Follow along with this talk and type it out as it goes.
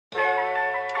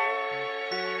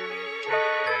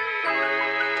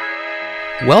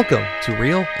Welcome to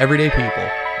Real Everyday People,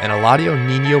 an Eladio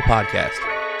Nino podcast.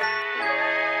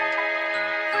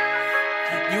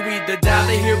 You either die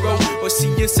the hero or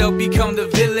see yourself become the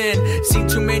villain. Seen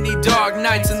too many dark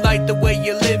nights and like the way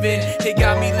you're living. It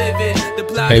got me living.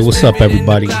 Hey, what's up,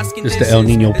 everybody? This is the El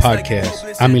Nino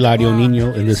podcast. I'm Eladio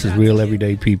Nino, and this is Real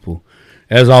Everyday People.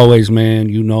 As always, man,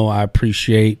 you know I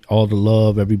appreciate all the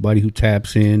love, everybody who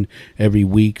taps in every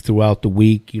week throughout the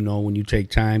week. You know, when you take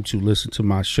time to listen to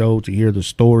my show, to hear the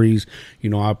stories, you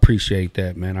know, I appreciate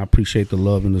that, man. I appreciate the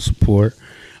love and the support.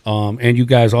 And you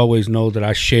guys always know that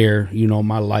I share, you know,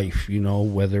 my life, you know,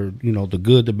 whether, you know, the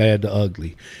good, the bad, the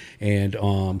ugly. And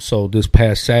so this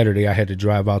past Saturday, I had to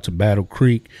drive out to Battle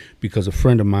Creek because a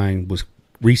friend of mine was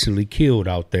recently killed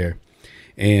out there.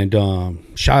 And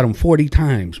shot him 40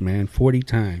 times, man, 40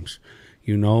 times,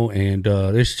 you know, and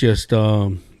it's just,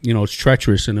 you know, it's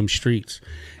treacherous in them streets.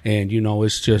 And, you know,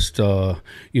 it's just,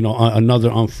 you know, another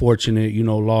unfortunate, you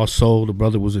know, lost soul. The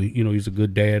brother was, you know, he's a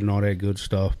good dad and all that good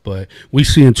stuff. But we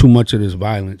seeing too much of this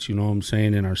violence, you know what I'm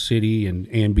saying, in our city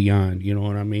and beyond, you know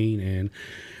what I mean? And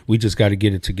we just got to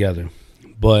get it together.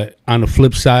 But on the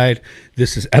flip side,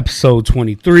 this is episode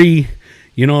 23.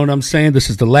 You know what I'm saying? This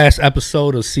is the last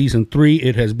episode of season 3.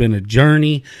 It has been a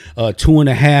journey,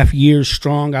 2.5 years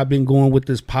strong. I've been going with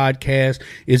this podcast.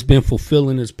 It's been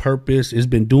fulfilling its purpose. It's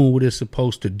been doing what it's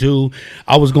supposed to do.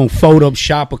 I was going to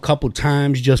Photoshop a couple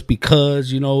times just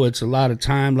because, you know, it's a lot of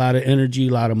time, a lot of energy,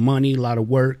 a lot of money, a lot of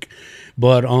work.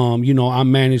 But, you know, I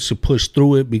managed to push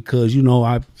through it because, you know,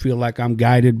 I feel like I'm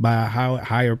guided by a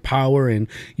higher power. And,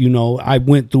 you know, I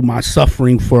went through my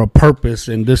suffering for a purpose,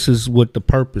 and this is what the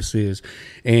purpose is.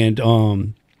 And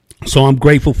so I'm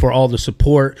grateful for all the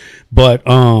support. But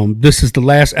this is the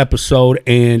last episode.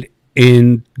 And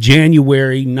in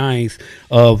January 9th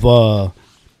of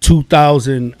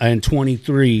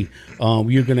 2023,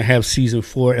 you're going to have season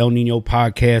 4 El Nino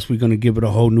podcast. We're going to give it a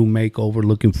whole new makeover.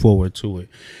 Looking forward to it.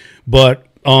 But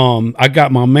I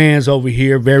got my mans over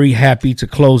here, very happy to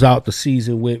close out the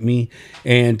season with me,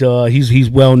 and he's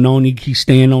well known. He's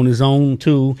staying on his own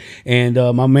too. And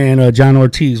my man John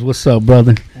Ortiz, what's up,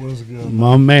 brother? What's good,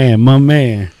 my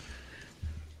man?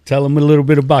 Tell him a little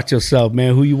bit about yourself,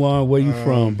 man. Who you are, where you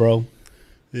from, bro?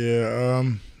 Yeah,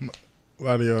 a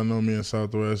lot of y'all know me in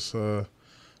Southwest. I've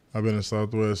been in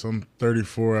Southwest. I'm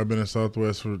 34. I've been in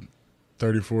Southwest for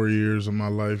 34 years of my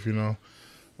life. You know.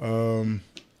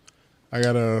 I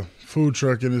got a food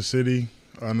truck in the city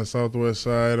on the southwest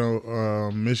side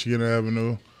on Michigan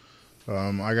Avenue.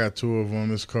 I got 2 of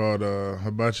them. It's called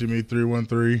Hibachi Me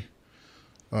 313.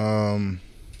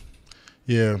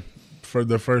 Yeah, for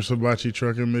the first hibachi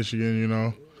truck in Michigan, you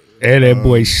know. And that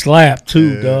boy slapped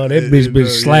too, dog. That bitch been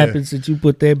slapping since you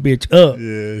put that bitch up.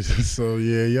 Yeah, so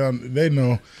yeah, y'all, they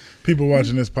know. People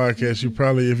watching this podcast, you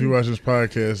probably, if you watch this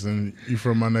podcast and you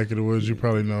from my neck of the woods, you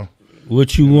probably know.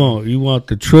 What you want? You want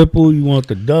the triple? You want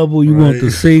the double? You want the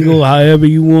single? However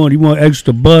you want. You want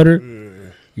extra butter?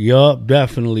 Yup,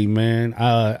 definitely, man.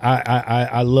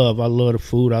 I love the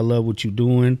food. I love what you're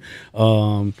doing.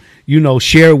 You know,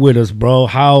 share with us, bro.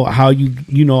 How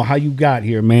you got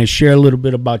here, man. Share a little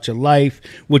bit about your life,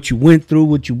 what you went through,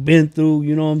 what you been through.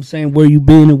 You know what I'm saying? Where you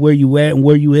been and where you at and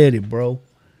where you headed, bro.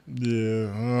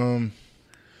 Yeah.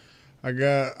 I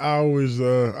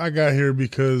got here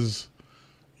because,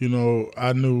 you know,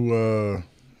 I knew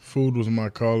food was my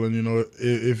calling. You know,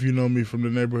 if you know me from the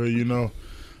neighborhood, you know,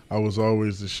 I was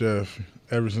always the chef.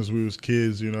 Ever since we was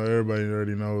kids, you know, everybody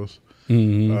already knows.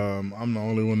 Mm-hmm. I'm the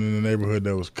only one in the neighborhood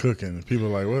that was cooking. People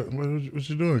are like, what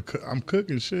you doing? I'm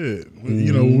cooking shit. Mm-hmm.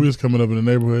 You know, when we was coming up in the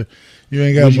neighborhood, you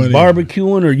ain't got was money. You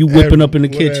barbecuing or you whipping up in the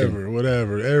kitchen?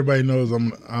 Whatever. Everybody knows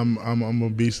I'm a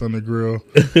beast on the grill.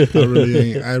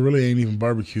 I really ain't even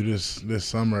barbecue this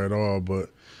summer at all,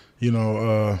 but. You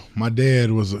know, my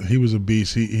dad was a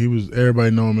beast. He was,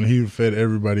 everybody know him, and he fed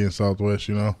everybody in Southwest,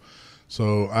 you know.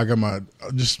 So I got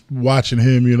just watching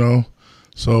him, you know.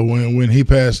 So when he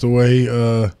passed away,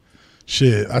 I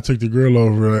took the grill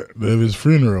over at his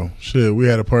funeral. Shit, we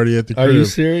had a party at the crib. Are you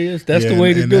serious? That's the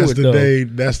way to do it, though.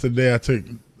 That's the day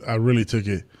I really took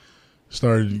it,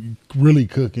 started really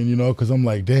cooking, you know, because I'm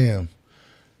like, damn,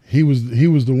 he was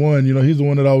the one, you know, he's the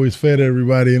one that always fed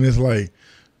everybody, and it's like,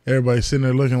 everybody sitting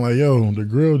there looking like, yo, the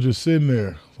grill just sitting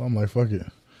there. So I'm like, fuck it.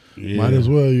 Yeah. Might as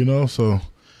well, you know. So,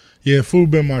 yeah,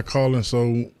 food been my calling.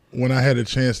 So when I had a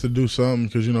chance to do something,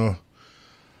 because, you know,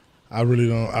 I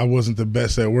wasn't the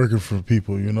best at working for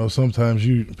people, you know. Sometimes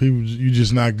you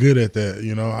just not good at that,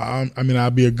 you know. I mean,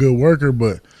 I'd be a good worker,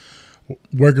 but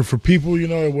working for people, you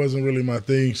know, it wasn't really my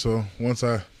thing. So once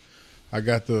I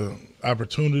got the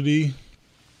opportunity,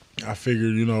 I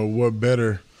figured, you know, what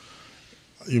better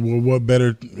well, what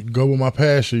better go with my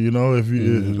passion? You know, if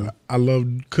I love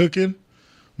cooking,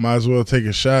 might as well take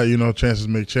a shot. You know, chances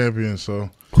make champions. So,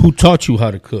 who taught you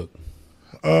how to cook?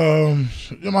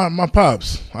 My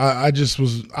pops. I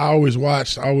always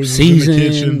watched. I always Season, was in the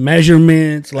kitchen,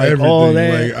 measurements, like everything. all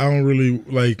that. Like I don't really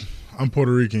like. I'm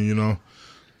Puerto Rican, you know.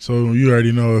 So you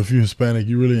already know if you're Hispanic,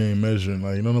 you really ain't measuring.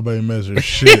 Like, don't nobody measure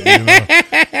shit, you know.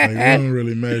 Like, we don't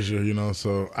really measure, you know.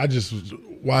 So I just was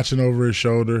watching over his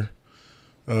shoulder,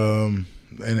 and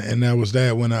that was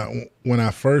that. When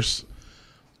I first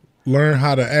learned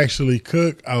how to actually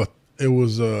cook, it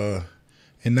was in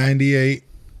 '98.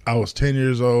 I was 10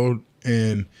 years old,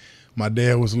 and my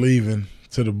dad was leaving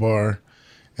to the bar,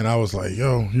 and I was like,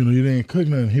 "Yo, you know, you didn't cook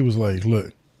nothing." He was like,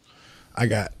 "Look, I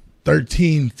got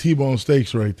 13 T-bone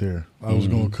steaks right there. I was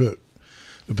going to cook.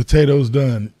 The potatoes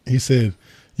done." He said,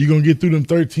 "You going to get through them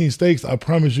 13 steaks. I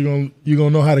promise you're going to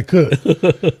know how to cook."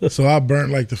 So I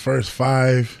burnt like the first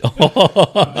 5. You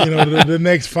know, the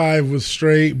next 5 was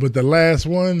straight, but the last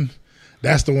one,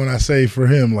 that's the one I saved for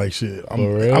him. Like, shit, I'm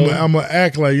going to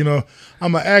act like, you know,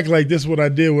 I'm going to act like this is what I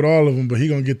did with all of them, but he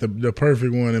going to get the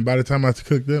perfect one. And by the time I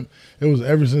cooked them, it was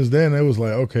ever since then, it was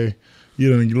like, okay,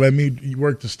 you know, you let me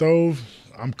work the stove,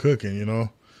 I'm cooking, you know.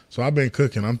 So I've been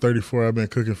cooking. I'm 34. I've been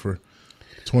cooking for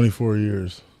 24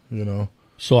 years, you know.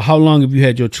 So how long have you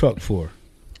had your truck for?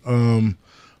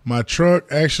 My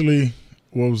truck, actually,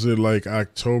 what was it, like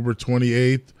October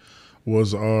 28th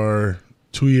was our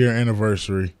 2-year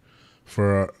anniversary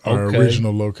for our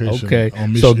original location. Okay.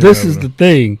 On So Michigan this Avenue. is the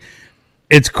thing.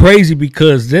 It's crazy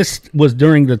because this was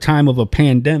during the time of a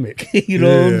pandemic. You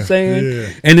know what I'm saying? Yeah.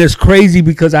 And it's crazy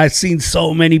because I've seen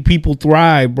so many people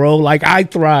thrive, bro. Like I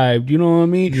thrived, you know what I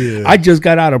mean? Yeah. I just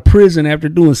got out of prison after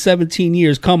doing 17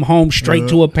 years, come home straight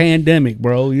to a pandemic,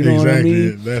 bro. You know what I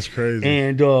mean? That's crazy.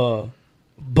 And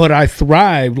but I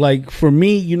thrived. Like for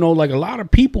me, you know, like a lot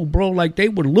of people, bro, like they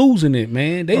were losing it,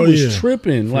 man. They was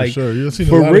tripping, for like sure. You've seen a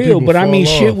for lot of real. people But I mean,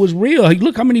 fall shit off. was real. Like,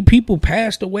 look how many people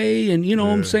passed away, and you know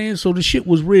what I'm saying. So the shit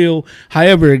was real.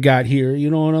 However, it got here, you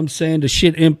know what I'm saying. The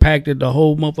shit impacted the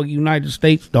whole motherfucking United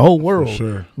States, the whole world,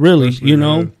 sure. really. Especially you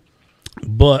know.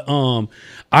 But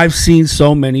I've seen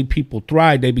so many people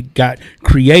thrive. They got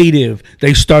creative.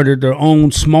 They started their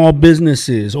own small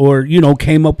businesses, or you know,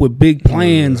 came up with big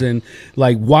plans and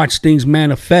like watched things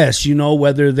manifest. You know,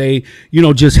 whether they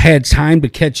just had time to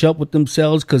catch up with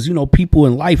themselves, because you know people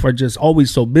in life are just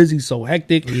always so busy, so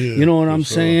hectic. You know what I'm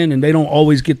saying? And they don't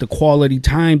always get the quality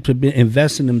time to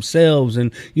invest in themselves.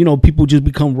 And you know, people just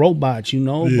become robots. You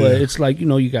know, but it's like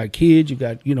you got kids, you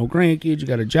got grandkids, you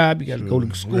got a job, you got to go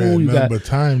to school, you got but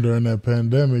time during that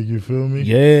pandemic, you feel me?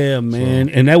 Yeah, man.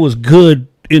 And that was good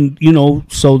in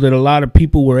so that a lot of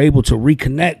people were able to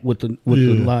reconnect with a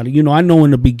lot of I know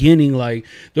in the beginning, like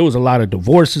there was a lot of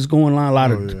divorces going on, a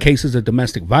lot of cases of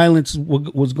domestic violence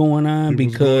was going on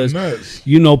because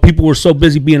people were so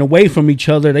busy being away from each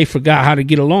other, they forgot how to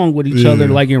get along with each other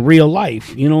like in real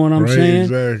life. You know what I'm saying?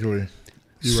 Exactly.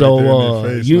 So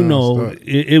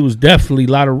it was definitely a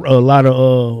lot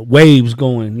of waves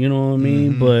going, you know what I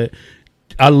mean? But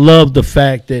I love the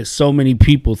fact that so many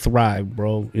people thrive,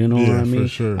 bro. You know what I mean? For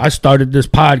sure. I started this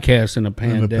podcast in the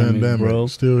pandemic, bro.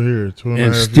 Still here, 2.5 and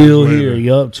years still later. here.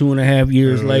 Yup, 2.5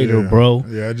 years later, bro.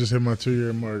 Yeah, I just hit my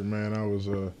 2-year mark, man. I was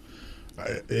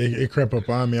it crept up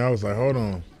on me. I was like, hold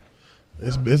on,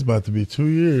 it's about to be 2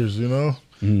 years, you know?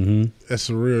 That's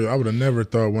surreal. I would have never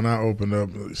thought when I opened up.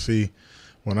 See,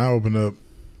 when I opened up,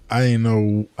 I didn't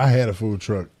know I had a food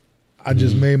truck. I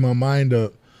just made my mind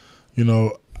up. You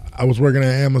know, I was working at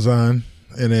Amazon,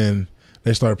 and then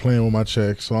they started playing with my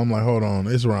checks. So I'm like, hold on,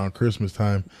 it's around Christmas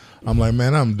time. I'm like,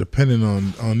 man, I'm depending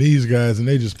on these guys, and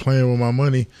they just playing with my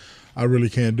money. I really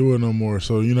can't do it no more.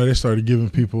 So, they started giving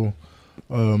people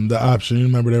the option. You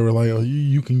remember they were like, oh,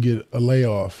 you can get a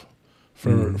layoff for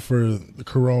the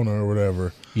corona or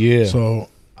whatever. Yeah. So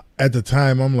at the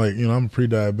time, I'm like, I'm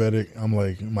pre-diabetic. I'm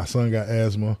like, my son got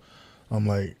asthma. I'm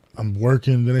like, I'm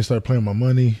working. Then they start playing my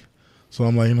money. So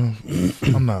I'm like,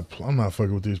 I'm not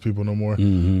fucking with these people no more.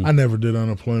 I never did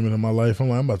unemployment in my life. I'm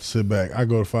like, I'm about to sit back. I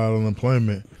go to file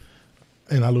unemployment,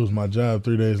 and I lose my job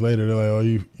 3 days later. They're like, oh,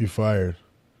 you fired.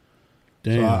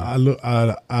 Damn. So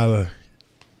I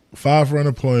filed for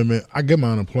unemployment. I get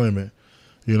my unemployment.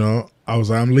 I was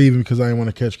like, I'm leaving because I didn't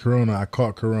want to catch corona. I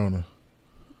caught corona.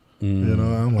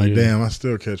 I'm like, damn, I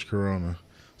still catch corona.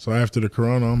 So after the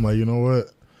corona, I'm like, you know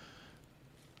what?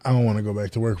 I don't want to go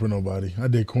back to work for nobody. I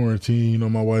did quarantine.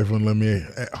 My wife wouldn't let me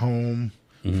at home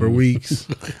for weeks.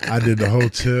 I did the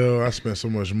hotel. I spent so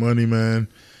much money, man.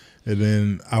 And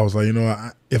then I was like,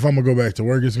 if I'm going to go back to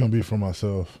work, it's going to be for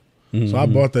myself. So I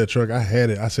bought that truck. I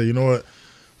had it. I said, you know what?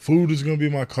 food is gonna be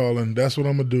my calling. That's what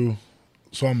I'm gonna do.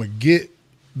 So I'm gonna get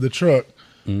the truck,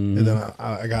 and then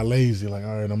I got lazy. Like,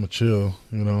 all right, I'm gonna chill,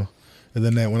 you know. And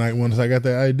then once I got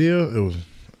that idea,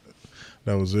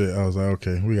 that was it. I was like,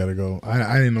 okay, we gotta go.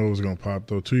 I didn't know it was gonna pop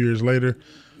though. 2 years later,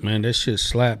 man, that shit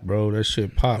slapped, bro. That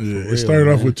shit popped. yeah, for it real, started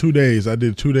man. off with 2 days. I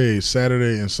did 2 days,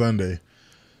 Saturday and Sunday,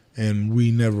 and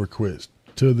we never quit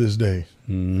till this day.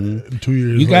 2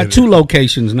 years. You got later. 2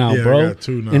 locations now, Yeah, bro. I got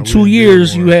 2 now. In We 2 didn't do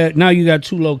years, more. you got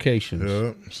 2 locations.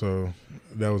 Yeah, so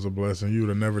that was a blessing. You would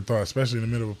have never thought, especially in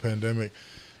the middle of a pandemic.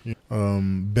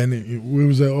 Bennett, we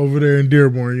was over there in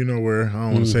Dearborn, you know where, I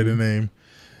don't want to say the name,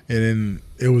 and then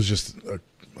it was just a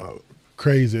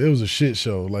crazy. It was a shit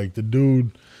show. Like, the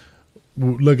dude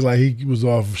looked like he was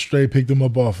off straight, picked him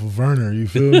up off of Verner, you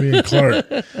feel me, and Clark.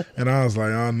 And I was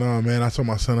like, oh no, man. I told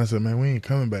my son, I said, man, we ain't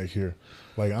coming back here.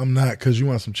 Like, I'm not, because you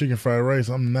want some chicken fried rice,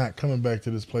 I'm not coming back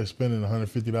to this place spending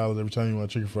 $150 every time you want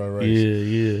chicken fried rice.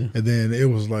 Yeah. And then it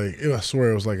was like, I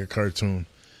swear it was like a cartoon.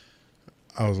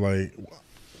 I was like,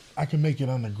 I can make it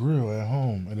on the grill at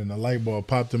home. And then the light bulb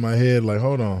popped in my head like,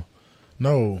 hold on.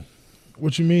 No.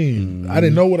 What you mean? I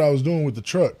didn't know what I was doing with the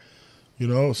truck, you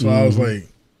know? So I was like,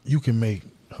 you can make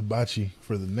hibachi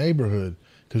for the neighborhood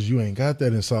because you ain't got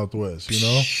that in Southwest, you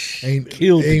know?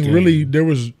 Ain't really, there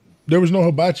was no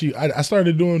hibachi. I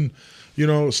started doing, you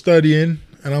know, studying,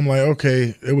 and I'm like,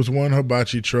 okay, it was one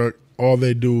hibachi truck. All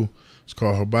they do is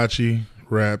called hibachi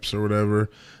wraps or whatever.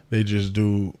 They just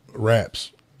do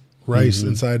wraps, rice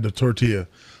inside the tortilla.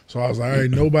 So I was like, all right,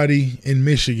 nobody in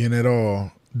Michigan at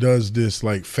all does this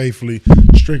like faithfully,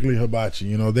 strictly hibachi.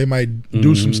 You know, they might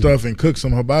do some stuff and cook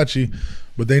some hibachi,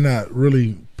 but they not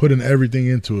really putting everything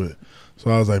into it.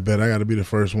 So I was like, bet I got to be the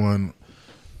first one.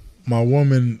 My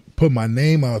woman put my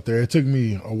name out there. It took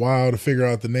me a while to figure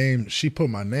out the name. She put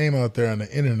my name out there on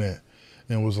the internet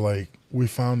and was like, we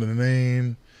found the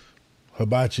name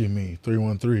Hibachi Me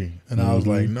 313. And I was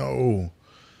like, no.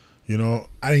 You know,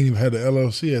 I didn't even have the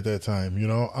LLC at that time. You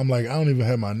know, I'm like, I don't even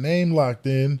have my name locked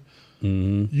in.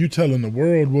 You telling the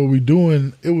world what we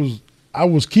doing. I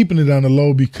was keeping it on the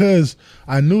low because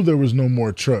I knew there was no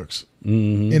more trucks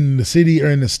in the city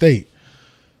or in the state.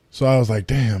 So I was like,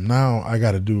 damn, now I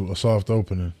got to do a soft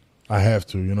opening. I have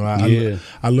to, you know.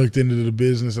 I looked into the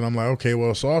business and I'm like, okay,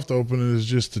 well, soft opening is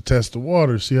just to test the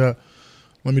water.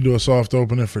 Let me do a soft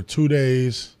opening for 2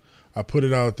 days. I put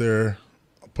it out there,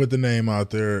 put the name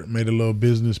out there, made a little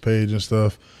business page and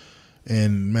stuff.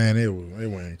 And man, it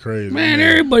went crazy. Man,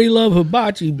 everybody love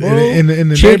hibachi, bro. In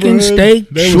the chicken, steak,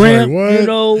 shrimp, like, you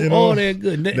know, all that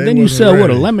good. Then you sell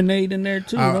a lemonade in there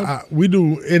too. We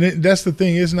do, and that's the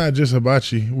thing. It's not just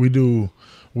hibachi.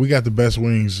 We got the best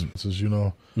wings, you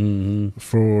know,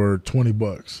 for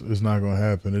 $20. It's not gonna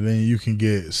happen. And then you can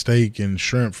get steak and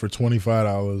shrimp for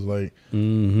 $25. Like,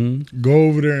 go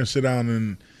over there and sit down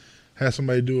and have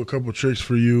somebody do a couple tricks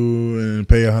for you and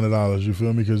pay $100. You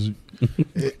feel me? Because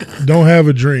don't have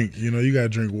a drink. You know, you gotta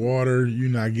drink water. You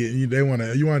not getting.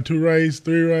 You want 2 rice,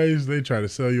 3 rice. They try to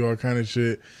sell you all kind of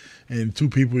shit. And 2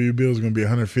 people, your bill's gonna be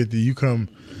 $150. You come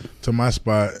to my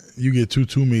spot, you get 2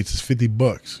 meats. It's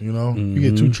 $50. You know, you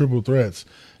get 2 triple threats,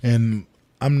 and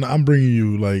I'm bringing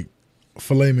you like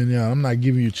filet mignon. I'm not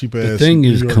giving you cheap ass. The thing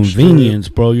is convenience,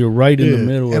 bro. You're right in the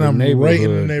middle of the neighborhood. And I'm right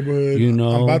in the neighborhood. You know,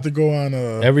 I'm about to go on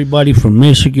everybody from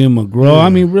Michigan, McGraw. I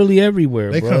mean, really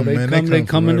everywhere, bro. They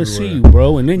coming to see you,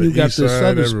 bro. And then you got this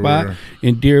other spot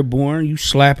in Dearborn. You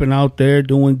slapping out there,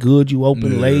 doing good. You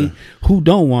open late. Who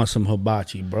don't want some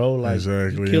hibachi, bro? Like,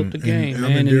 exactly. You killed the game,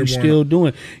 man, and you still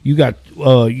doing. You got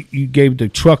you gave the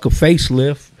truck a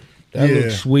facelift. That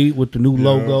looks sweet with the new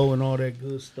logo and all that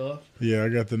good stuff. Yeah, I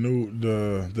got the new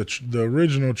the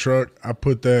original truck. I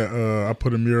put I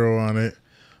put a mural on it.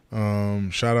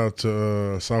 Shout out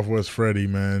to Southwest Freddie,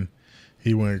 man.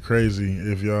 He went crazy.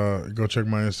 If y'all go check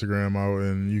my Instagram out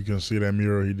and you can see that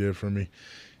mural he did for me.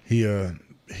 I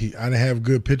didn't have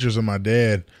good pictures of my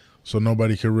dad, so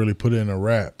nobody could really put it in a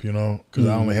wrap, you know, because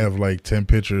I only have like 10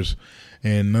 pictures.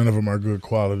 And none of them are good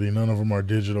quality. None of them are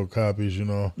digital copies, you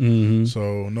know.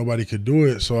 So nobody could do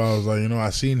it. So I was like, you know, I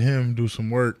seen him do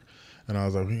some work. And I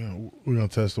was like, we're going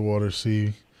to test the water,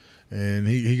 see. And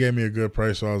he gave me a good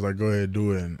price. So I was like, go ahead,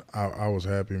 do it. And I was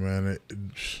happy, man.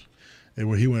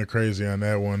 He went crazy on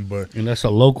that one. And that's a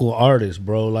local artist,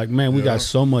 bro. Like, man, we got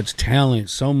so much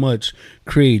talent, so much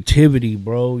creativity,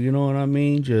 bro. You know what I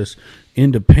mean? Just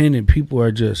independent people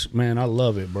are just, man, I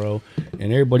love it, bro.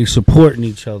 And everybody supporting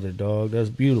each other, dog. That's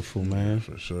beautiful, man.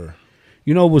 For sure.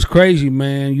 You know what's crazy,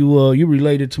 man? You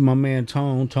related to my man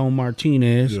Tone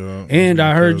Martinez, Yeah, and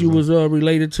I heard cousin. you was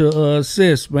related to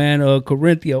sis, man,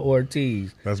 Corinthia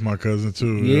Ortiz. That's my cousin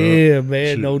too. Yeah,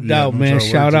 man, no doubt, man.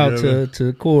 Shout out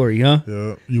to Corey, huh?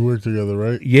 Yeah, you work together,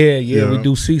 right? Yeah, we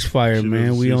do Ceasefire, She man.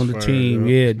 does We on the Ceasefire, team.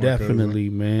 yeah. Yeah, My definitely,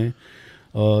 man.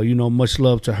 You know, much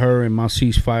love to her and my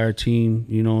Ceasefire team.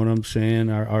 You know what I'm saying?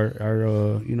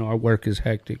 Our you know, our work is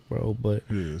hectic, bro. But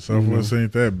Yeah, Southwest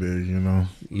ain't that big, you know.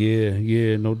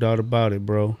 yeah, no doubt about it,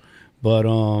 bro. But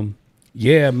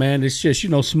yeah, man, it's just, you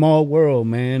know, small world,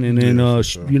 man. And then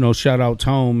sure. you know, shout out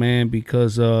Tone, man,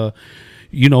 because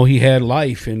you know, he had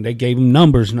life and they gave him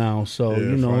numbers now. So,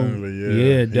 you know,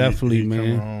 finally, definitely, he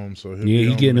man. Home, so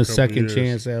He getting a second years.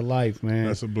 chance at life, man.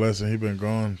 That's a blessing. He been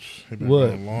gone.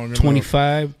 Long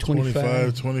 25,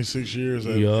 26 years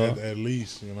at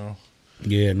least, you know.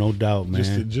 Yeah, no doubt,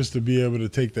 man. Just to be able to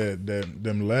take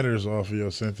them letters off of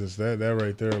your sentence, that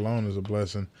right there alone is a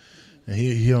blessing. And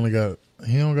he only got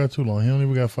too long. He only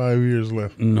even got 5 years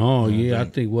left. No, I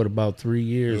think about 3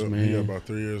 years, man. He got about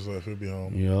 3 years left. He'll be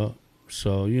home. Yeah.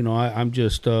 So, you know, I'm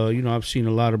just, you know, I've seen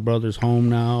a lot of brothers home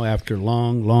now after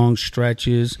long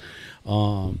stretches,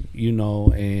 you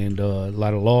know, and a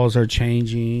lot of laws are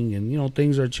changing and, you know,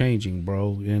 things are changing,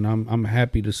 bro. And I'm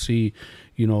happy to see,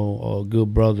 you know,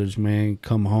 good brothers, man,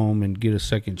 come home and get a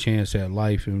second chance at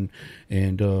life and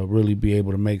really be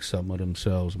able to make something of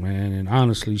themselves, man. And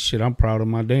honestly, shit, I'm proud of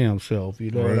my damn self.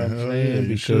 You know what I'm saying?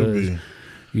 Because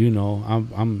you know,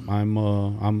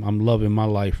 I'm loving my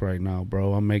life right now,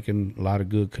 bro. I'm making a lot of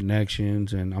good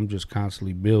connections, and I'm just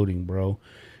constantly building, bro.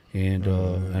 And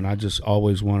and I just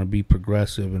always want to be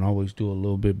progressive and always do a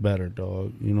little bit better,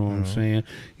 dog. You know what I'm saying?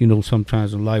 You know,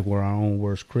 sometimes in life we're our own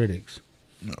worst critics.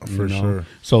 No, for sure.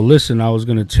 So listen, I was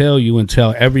going to tell you and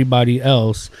tell everybody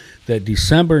else that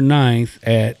December 9th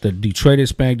at the Detroit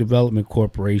Hispanic Development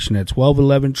Corporation at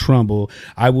 1211 Trumbull,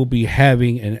 I will be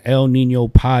having an El Nino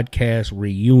podcast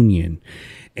reunion.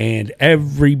 And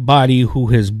everybody who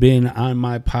has been on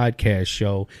my podcast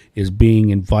show is being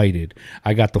invited.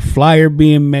 I got the flyer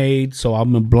being made, so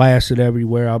I'm going to blast it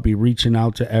everywhere. I'll be reaching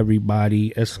out to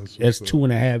everybody. It's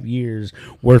 2.5 years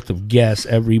worth of guests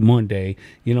every Monday.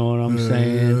 You know what I'm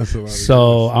saying?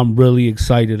 So I'm really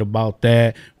excited about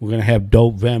that. We're going to have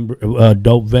dope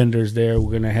vendors there. We're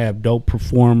going to have dope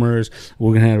performers.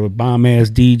 We're going to have a bomb-ass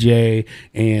DJ.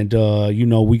 And, you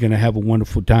know, we're going to have a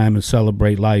wonderful time and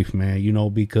celebrate life, man. You know,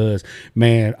 because,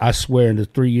 man, I swear in the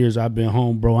 3 years I've been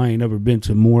home, bro, I ain't never been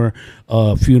to more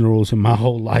funerals in my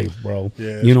whole life, bro.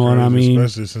 Yeah, you know what I mean?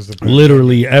 Especially since the pandemic.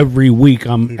 Literally every week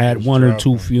I'm at one or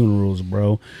two dropping. funerals,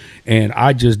 bro. And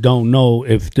I just don't know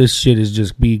if this shit is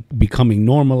just becoming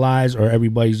normalized or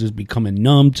everybody's just becoming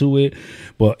numb to it.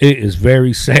 But it is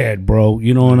very sad, bro.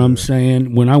 You know what I'm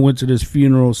saying? When I went to this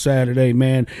funeral Saturday,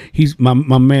 man, he's my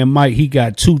man Mike, he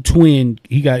got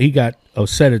he got a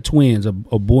set of twins, a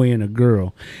boy and a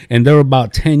girl, and they're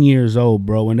about 10 years old,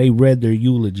 bro, and they read their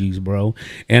eulogies, bro,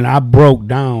 and I broke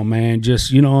down, man. Just,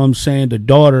 you know what I'm saying? The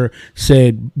daughter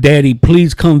said, "Daddy,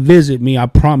 please come visit me. I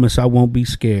promise I won't be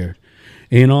scared."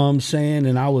 You know what I'm saying?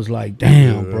 And I was like,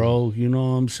 damn, bro, you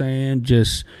know what I'm saying?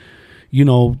 Just, you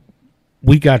know,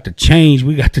 we got to change.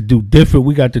 We got to do different.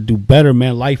 We got to do better,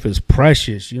 man. Life is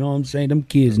precious. You know what I'm saying? Them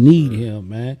kids need him,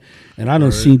 man. And I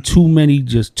done seen too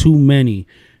many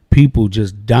people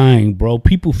just dying, bro.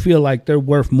 People feel like they're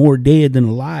worth more dead than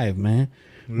alive, man.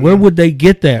 Yeah. Where would they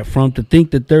get that from to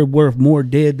think that they're worth more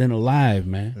dead than alive,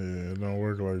 man? Yeah, it don't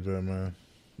work like that, man.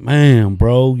 Man,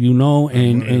 bro, you know,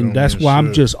 and that's why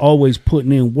I'm just always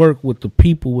putting in work with the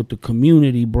people, with the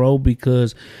community, bro,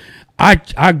 because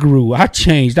I grew, I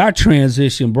changed, I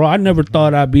transitioned, bro. I never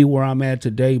thought I'd be where I'm at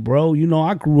today, bro. You know,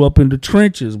 I grew up in the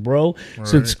trenches, bro,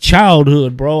 since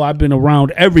childhood, bro. I've been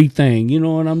around everything, you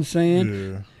know what I'm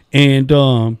saying? Yeah. And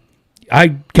I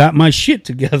got my shit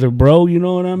together, bro, you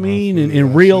know what I mean?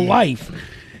 In real life,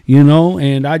 you know,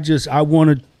 and I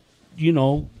want to, you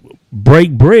know,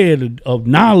 break bread of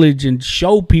knowledge and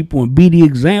show people and be the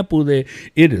example that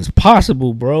it is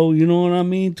possible, bro. You know what I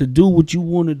mean? To do what you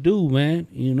want to do, man,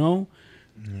 you know,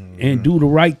 and do the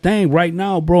right thing. Right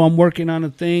now, bro, I'm working on a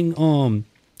thing.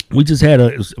 We just had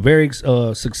a very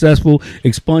successful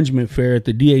expungement fair at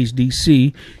the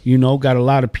DHDC. You know, got a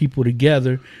lot of people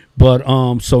together. But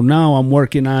so now I'm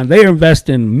working on. They're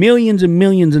investing millions and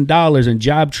millions of dollars in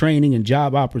job training and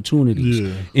job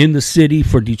opportunities in the city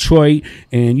for Detroit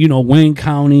and Wayne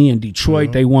County and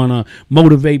Detroit. They want to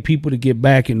motivate people to get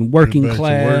back in working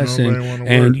class and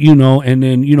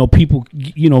then people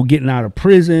getting out of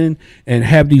prison and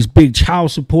have these big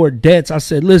child support debts. I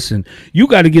said, listen, you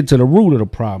got to get to the root of the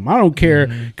problem. I don't care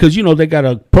because they got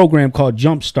a program called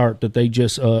Jumpstart that they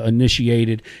just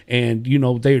initiated, and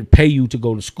they pay you to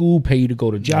go to school, pay you to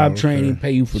go to job training,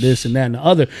 pay you for this and that and the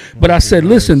other. But I said,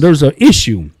 listen, there's an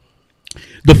issue.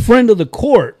 The friend of the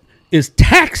court is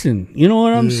taxing. You know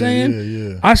what I'm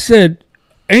saying? I said,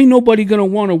 ain't nobody gonna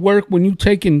want to work when you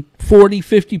taking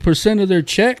 40-50% of their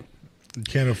check. You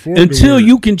can't afford until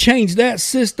you can change that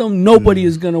system. Nobody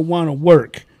is gonna want to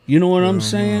work. You know what I'm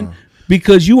saying?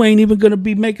 Because you ain't even gonna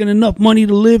be making enough money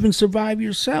to live and survive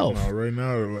yourself. No, right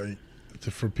now, like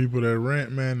for people that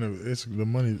rent, man, it's the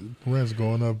money rent's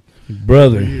going up,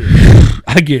 brother.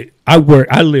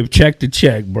 I live check to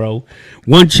check, bro.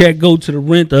 One check go to the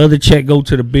rent, the other check go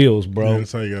to the bills, bro. Yeah,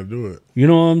 that's how you gotta do it. You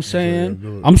know what I'm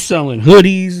saying? I'm selling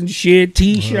hoodies and shit,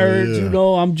 t-shirts.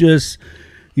 I'm just,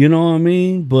 you know what I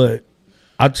mean. But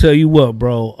I'll tell you what,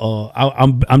 bro.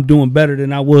 I'm doing better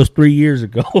than I was 3 years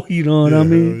ago. You know what I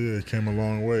mean? Yeah, it came a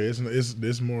long way.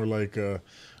 It's more like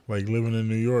living in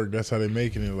New York. That's how they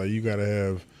making it. Like you gotta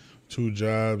have 2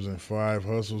 jobs and 5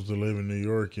 hustles to live in New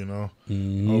York.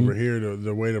 Over here,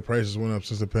 the way the prices went up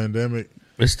since the pandemic.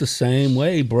 It's the same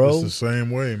way, bro. It's the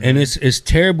same way, man. And it's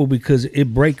terrible because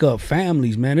it break up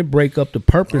families, man. It break up the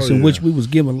purpose in which we was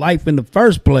given life in the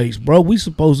first place, bro. We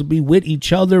supposed to be with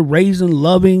each other, raising,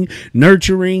 loving,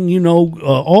 nurturing,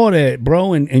 all that,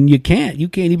 bro. And you can't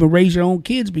even raise your own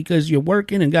kids because you're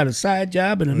working and got a side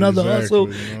job and another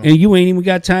hustle, and you ain't even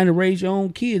got time to raise your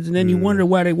own kids. And then you wonder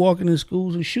why they walking in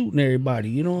schools and shooting everybody.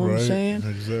 You know what I'm saying?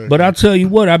 Exactly. But I'll tell you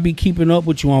what, I be keeping up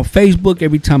with you on Facebook.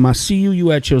 Every time I see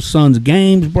you at your son's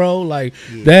game, bro, like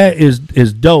that is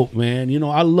dope, man.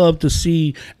 I love to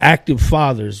see active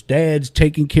fathers, dads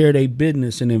taking care of their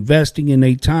business and investing in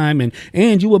their time,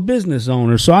 and you a business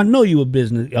owner, so I know you a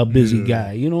busy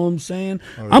guy. You know what I'm saying?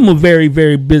 I'm a very,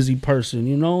 very busy person,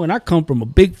 and I come from a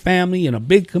big family and a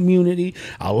big community.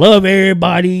 I love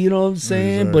everybody, you know what I'm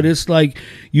saying? But it's like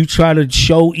you try to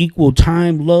show equal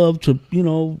time, love to,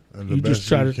 you just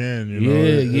try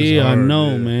to. I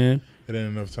know, man. It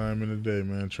ain't enough time in the day,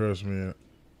 man. Trust me.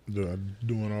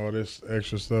 Doing all this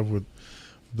extra stuff with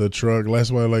the truck.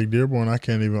 That's why, like Dearborn, I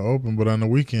can't even open. But on the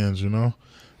weekends,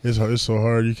 it's so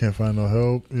hard. You can't find no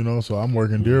help, So I'm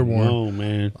working Dearborn. Oh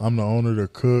man, I'm the owner, the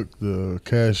cook, the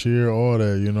cashier, all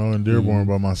that, in Dearborn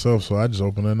by myself. So I just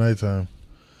open at nighttime.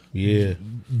 Yeah,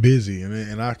 busy,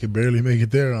 and I could barely make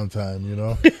it there on time,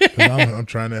 'cause I'm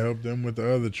trying to help them with the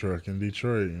other truck in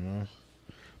Detroit,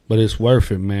 But it's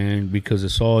worth it, man, because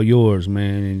it's all yours,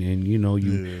 man. And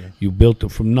you built it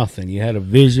from nothing. You had a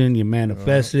vision, you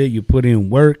manifested it, you put in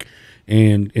work,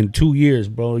 and in 2 years,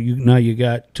 bro, now you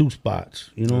got 2 spots.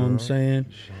 You know what I'm saying?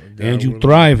 And you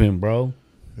thriving, bro.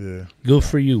 Yeah. Good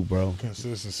for you, bro.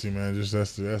 Consistency, man. Just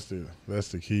that's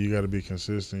the key. You got to be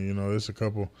consistent.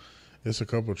 It's a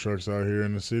couple trucks out here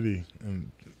in the city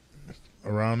and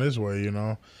around this way.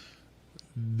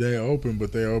 They open,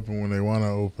 but they open when they want to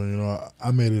open.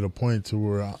 I made it a point to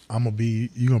where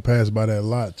you gonna pass by that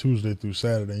lot Tuesday through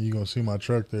Saturday, and you gonna see my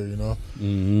truck there.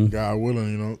 God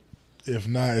willing, if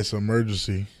not, it's an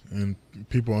emergency, and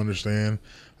people understand.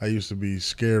 I used to be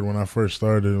scared when I first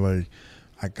started, like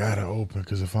I gotta open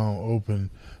because if I don't open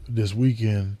this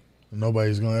weekend,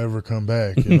 nobody's gonna ever come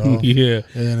back. Yeah.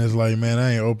 And it's like, man,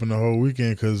 I ain't open the whole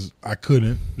weekend because I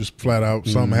couldn't. Just flat out,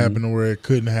 something happened to where it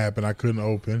couldn't happen. I couldn't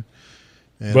open.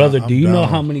 And brother, do you know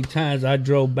how many times I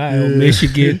drove by on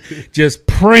Michigan just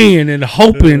praying and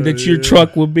hoping that your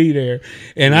truck would be there?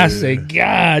 And I say,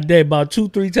 God damn, about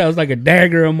 2-3 times like a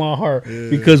dagger in my heart.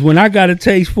 Because when I got a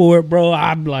taste for it, bro,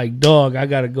 I'm like, dog, I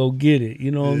got to go get it. You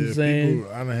know what I'm saying?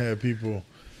 I done had people,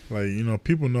 like,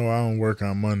 people know I don't work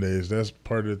on Mondays. That's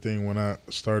part of the thing when I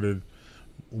started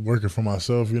working for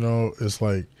myself, it's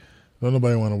like, don't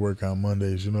nobody want to work on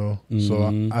Mondays,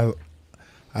 So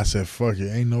I said, fuck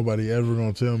it. Ain't nobody ever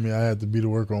going to tell me I have to be to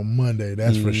work on Monday.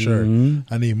 That's for sure.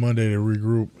 I need Monday to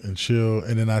regroup and chill.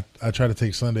 And then I try to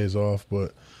take Sundays off,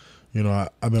 but, I've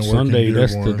been working Sunday,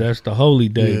 that's the holy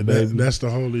day, yeah, baby. That's the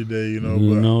holy day,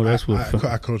 But that's what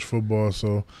I coach football,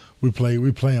 so we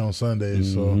play on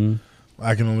Sundays, so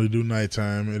I can only do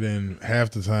nighttime. And then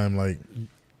half the time, like,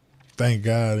 thank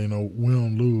God, we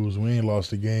don't lose. We ain't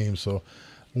lost a game. So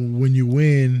when you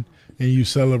win and you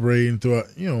celebrate and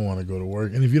you don't want to go to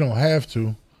work. And if you don't have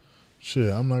to,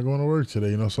 shit, I'm not going to work today,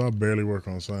 you know, so I barely work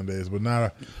on Sundays. But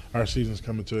now our season's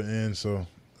coming to an end, so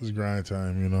it's grind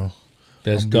time, you know.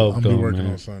 That's dope, I'm though, working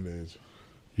man. on Sundays.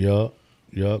 Yup.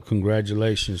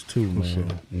 Congratulations, too, man. Sure.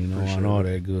 You know, Appreciate on all it.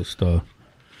 that good stuff.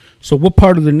 So what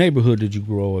part of the neighborhood did you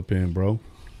grow up in, bro?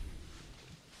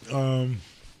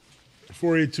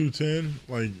 48210,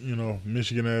 like, you know,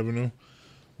 Michigan Avenue.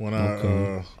 When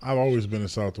Okay. I've always been in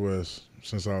Southwest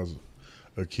since I was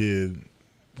a kid.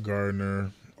 Gardner,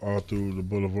 all through the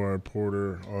Boulevard,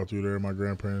 Porter, all through there. My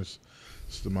grandfather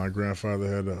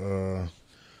had a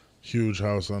huge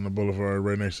house on the Boulevard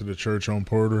right next to the church on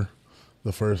Porter.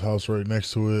 The first house right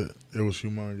next to it, it was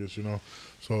humongous, you know.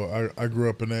 So I grew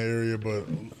up in that area, but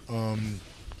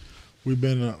we've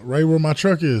been right where my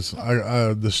truck is.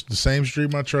 The same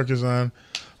street my truck is on.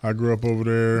 I grew up over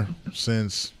there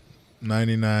since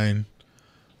 '99.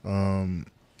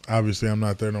 Obviously, I'm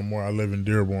not there no more. I live in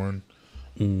Dearborn.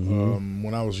 Mm-hmm.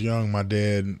 When I was young, my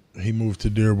dad, he moved to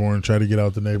Dearborn, tried to get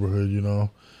out the neighborhood, you know.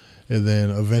 And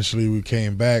then eventually we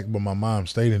came back, but my mom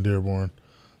stayed in Dearborn.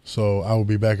 So I would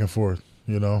be back and forth,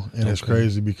 you know. And it's Okay.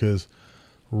 crazy because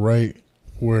right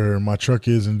where my truck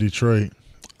is in Detroit,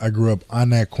 I grew up on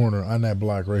that corner, on that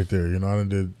block right there. You know,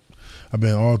 I've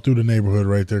been all through the neighborhood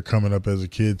right there, coming up as a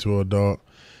kid to adult.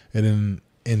 And then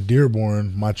in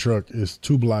Dearborn, my truck is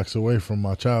 2 blocks away from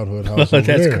my childhood house over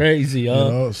That's there. crazy, You huh?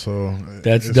 know, so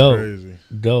That's it's dope. crazy.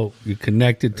 Dope. You're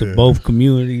connected to Yeah. both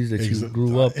communities that you Exa-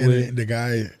 grew up and with. the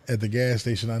guy at the gas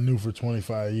station I knew for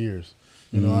 25 years.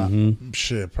 You know, Mhm.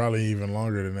 shit, probably even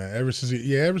longer than that. Ever since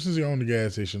he owned the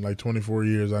gas station, like 24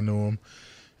 years, I knew him.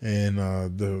 And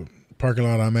the parking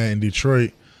lot I'm at in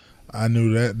Detroit, I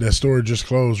knew that store just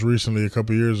closed recently a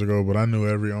couple years ago, but I knew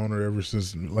every owner ever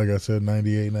since, like I said,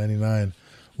 98, 99.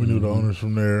 We knew the owners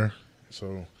from there.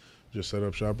 So just set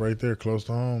up shop right there close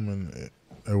to home, and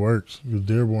it works. With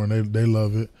Dearborn, they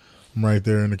love it. I'm right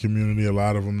there in the community. A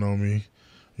lot of them know me.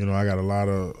 You know, I got a lot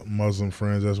of Muslim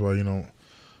friends. That's why, you know,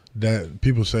 that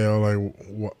people say, oh, like,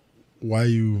 why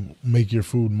you make your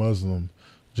food Muslim?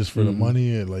 Just for the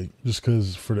money? And like, just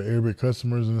because for the Arabic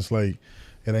customers? And it's like,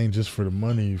 it ain't just for the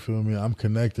money, you feel me? I'm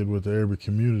connected with the Arabic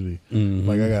community.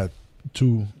 Like, I got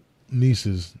 2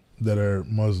 nieces that are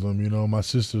Muslim, you know. My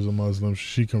sister's a Muslim.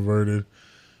 She converted,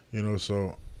 you know,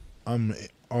 so I'm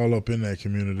all up in that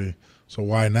community. So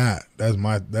why not? That's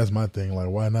my thing. Like,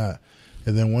 why not?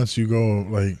 And then once you go,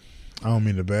 like, I don't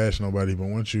mean to bash nobody, but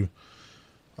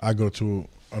I go to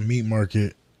a meat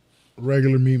market,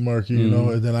 regular meat market, you know,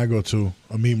 and then I go to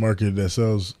a meat market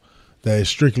that is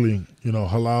strictly, you know,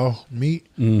 halal meat.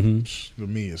 The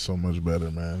meat is so much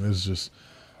better, man. It's just,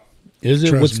 Is it?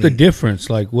 trust What's the me. difference?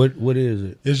 Like, what is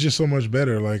it? It's just so much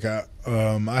better. Like I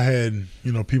had,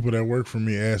 you know, people that work for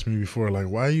me ask me before, like,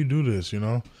 why you do this, you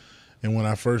know? And when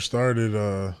I first started,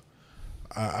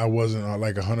 I wasn't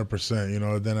like 100%, you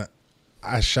know. Then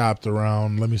I shopped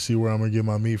around. Let me see where I'm gonna get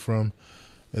my meat from,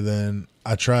 and then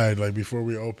I tried. Like before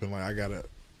we opened, like I got it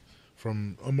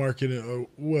from a market, a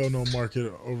well-known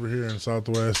market over here in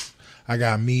Southwest. I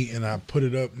got meat and I put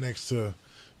it up next to,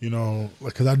 you know,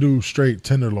 like, cause I do straight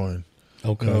tenderloin.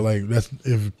 Okay. You know, like that's,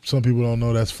 if some people don't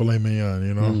know, that's filet mignon.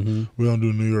 You know, we don't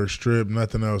do New York strip,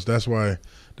 nothing else. That's why.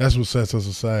 That's what sets us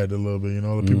aside a little bit. You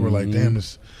know, the people are like, "Damn,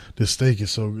 this steak is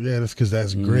so." Yeah, that's because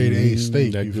that's grade A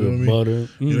steak. That You good feel me? butter.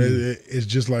 You know, it's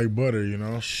just like butter. You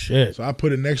know. Shit. So I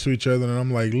put it next to each other, and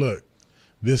I'm like, "Look,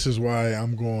 this is why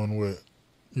I'm going with,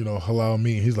 you know, halal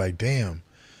meat." He's like, "Damn."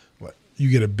 You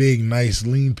get a big, nice,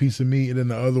 lean piece of meat, and then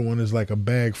the other one is like a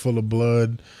bag full of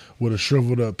blood with a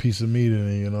shriveled up piece of meat in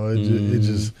it. You know, it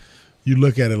just you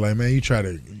look at it like, man, you try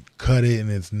to cut it and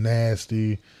it's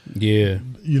nasty. Yeah.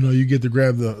 You know, you get to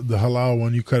grab the halal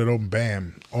one, you cut it open,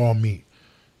 bam, all meat.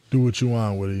 Do what you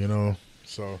want with it, you know.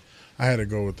 So I had to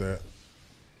go with that.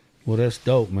 Well, that's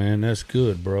dope, man. That's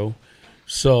good, bro.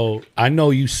 So I know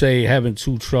you say having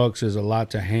 2 trucks is a lot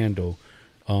to handle.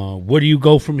 Where do you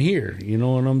go from here? You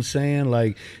know what I'm saying?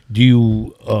 Like, do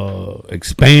you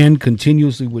expand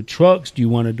continuously with trucks? Do you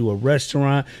want to do a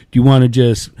restaurant? Do you want to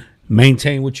just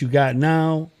maintain what you got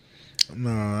now?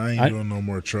 No, I ain't doing no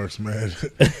more trucks, man.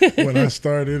 When I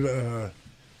started,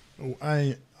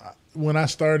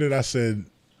 I said,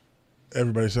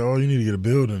 everybody said, "Oh, you need to get a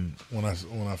building." When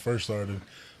I first started,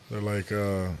 they're like,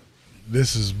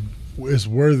 it's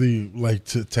worthy, like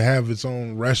to have its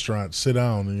own restaurant, sit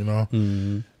down, you know."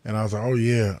 And I was like, "Oh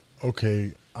yeah,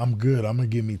 okay, I'm good. I'm gonna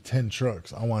give me 10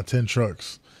 trucks. I want 10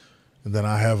 trucks, and then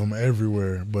I have them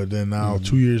everywhere." But then now,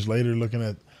 2 years later, looking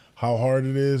at how hard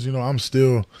it is, you know, I'm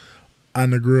still on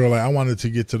the grill. Like, I wanted to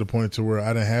get to the point to where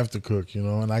I didn't have to cook, you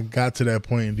know, and I got to that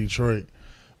point in Detroit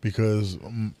because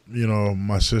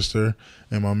my sister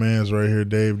and my man's right here,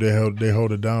 Dave. They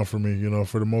hold it down for me.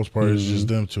 For the most part, it's just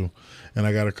them two, and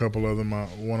I got a couple other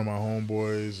one of my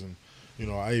homeboys, and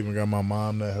I even got my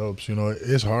mom that helps.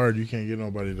 It's hard. You can't get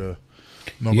nobody to.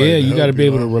 You got to be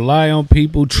able to rely on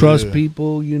people, trust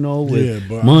people,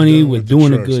 with money, with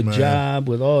doing a good job,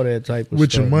 with all that type of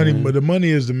with stuff. Your money, man. But the money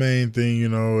is the main thing,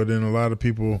 and then a lot of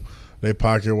people, they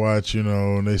pocket watch,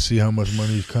 and they see how much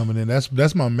money is coming in.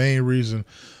 That's my main reason.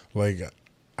 Like,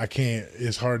 I can't.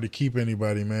 It's hard to keep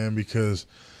anybody, man, because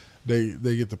they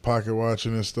get the pocket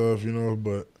watching and stuff,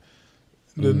 But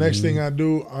the next thing I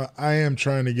do, I am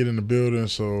trying to get in the building,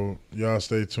 so y'all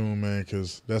stay tuned, man,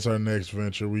 because that's our next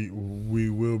venture. We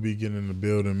will be getting in the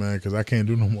building, man, because I can't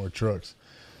do no more trucks.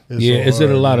 Is it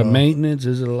a lot of maintenance?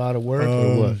 Is it a lot of work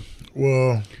or what?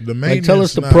 Well, the maintenance. Tell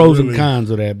us the pros and cons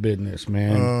of that business,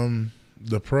 man.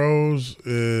 The pros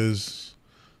is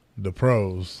the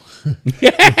pros.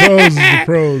 The pros is the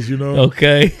pros,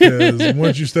 Okay. Because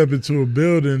once you step into a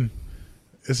building,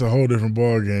 it's a whole different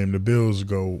ball game. The bills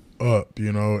go up,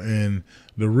 and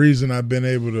the reason I've been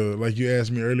able to, like you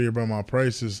asked me earlier about my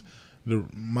prices,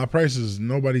 my prices,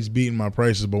 nobody's beating my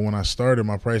prices, but when I started,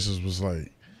 my prices was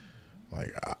like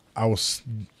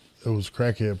it was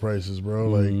crackhead prices, bro.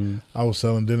 Like, I was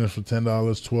selling dinner for $10,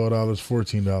 $12,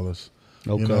 $14.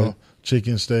 Okay.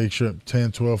 Chicken, steak, shrimp,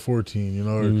 10, 12, 14,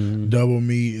 or double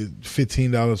meat,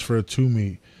 $15 for a 2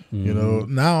 meat.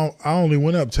 Now I only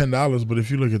went up $10, but if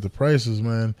you look at the prices,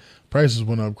 man, prices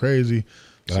went up crazy.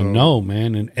 So, I know,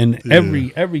 man, and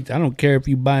every I don't care if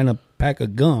you buying a pack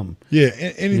of gum. Yeah,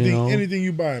 anything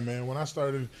you buy, man. When I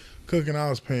started cooking, I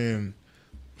was paying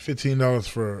 $15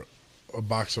 for a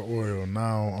box of oil.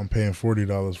 Now I'm paying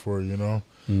 $40 for it.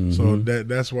 So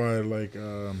that's why, like,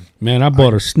 man, I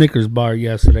bought a Snickers bar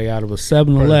yesterday out of a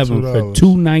 7-Eleven for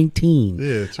 $2.19.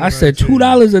 Yeah, I said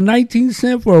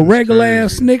 $2.19 for a regular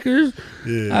ass Snickers.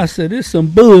 Yeah, I said it's some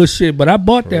bullshit, but I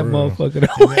bought that motherfucker.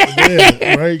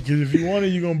 Yeah, right. Because if you want it,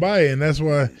 you're gonna buy it, and that's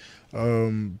why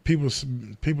people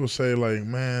say, like,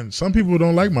 man, some people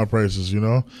don't like my prices.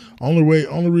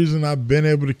 Only reason I've been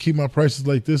able to keep my prices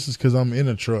like this is because I'm in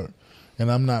a truck. And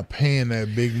I'm not paying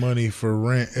that big money for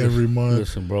rent every month.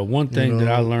 Listen, bro, one thing that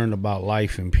I learned about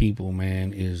life and people,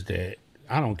 man, is that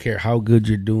I don't care how good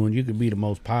you're doing. You could be the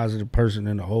most positive person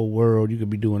in the whole world. You could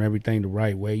be doing everything the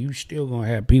right way. You still going to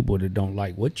have people that don't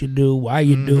like what you do, why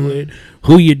you do it,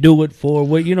 who you do it for.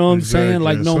 What you know what I'm saying?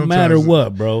 Like, no matter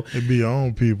what, bro. It be your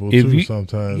own people, too,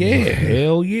 sometimes. Yeah,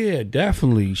 hell yeah,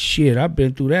 definitely. Shit, I've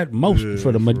been through that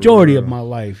for the majority of my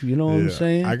life. You know what I'm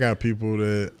saying? I got people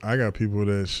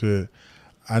that shit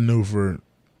I knew for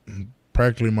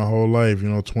practically my whole life,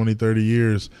 20, 30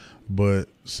 years. But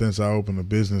since I opened a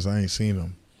business, I ain't seen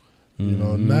them.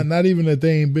 Not even that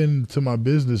they ain't been to my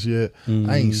business yet.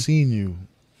 I ain't seen you.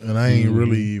 And I ain't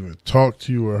really even talked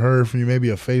to you or heard from you. Maybe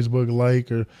a Facebook like,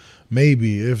 or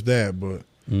maybe, if that. But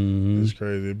it's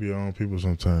crazy. It be our own people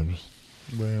sometimes.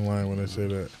 They ain't lying when they say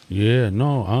that. Yeah,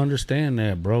 no, I understand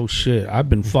that, bro. Shit, I've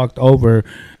been fucked over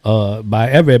by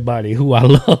everybody who I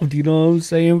loved, you know what I'm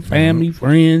saying? Family,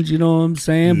 friends, you know what I'm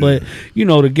saying? Yeah. But,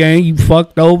 the gang, you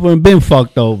fucked over and been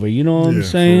fucked over, you know what I'm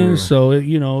saying? So,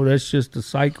 that's just the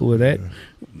cycle of that,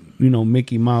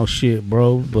 Mickey Mouse shit,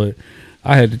 bro. But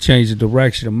I had to change the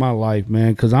direction of my life,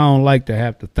 man, because I don't like to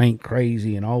have to think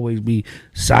crazy and always be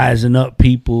sizing up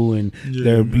people and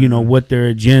their, what their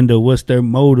agenda, what's their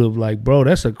motive. Like, bro,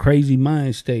 that's a crazy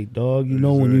mind state, dog.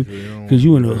 When because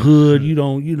you in the hood, you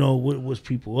don't, what's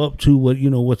people up to,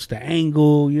 what's the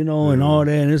angle, and all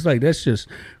that. And it's like, that's just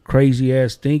crazy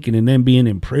ass thinking. And then being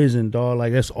in prison, dog,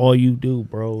 like, that's all you do,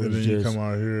 bro. And then you come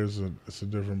out here, it's a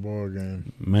different ball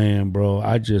game. Man, bro,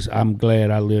 I'm glad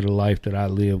I lived the life that I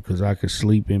live, because I could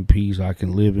sleep in peace, I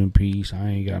can live in peace, I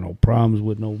ain't got no problems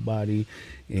with nobody,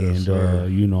 and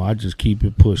I just keep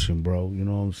it pushing, bro. You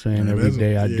know what I'm saying? Every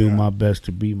day I do my best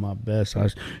to be my best. I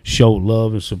show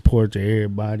love and support to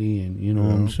everybody, and you know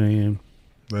what I'm saying?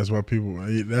 That's why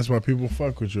people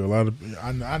fuck with you. A lot of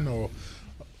I know.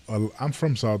 I'm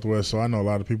from Southwest, so I know a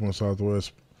lot of people in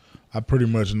Southwest. I pretty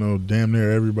much know damn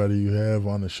near everybody you have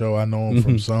on the show. I know him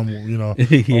from some, oh,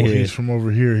 he's from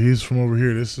over here. He's from over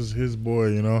here. This is his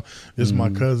boy, This is my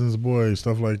cousin's boy,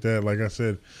 stuff like that. Like I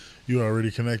said, you already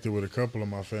connected with a couple of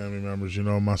my family members,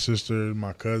 my sister,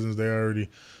 my cousins, they already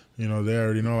know,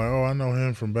 like, oh, I know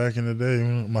him from back in the day.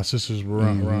 My sister's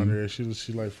around here. She's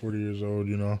like 40 years old,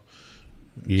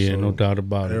 Yeah, so no doubt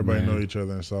about everybody it, man. Know each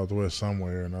other in Southwest some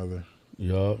way or another.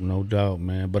 Yup, no doubt,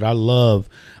 man. But I love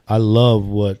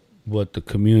what the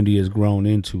community has grown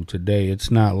into today. It's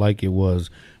not like it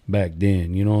was back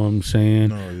then. You know what I'm saying?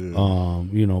 No,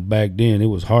 yeah. You know, back then it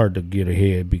was hard to get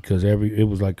ahead because it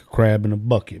was like a crab in a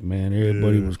bucket, man.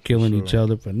 Everybody was killing each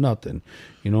other for nothing.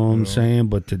 You know what I'm saying?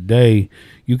 But today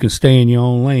you can stay in your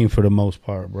own lane for the most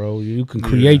part, bro. You can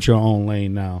create your own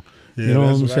lane now. Yeah, you know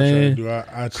what I'm saying? I try to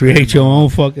do. I create your own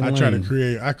fucking lane. I try to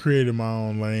create. I created my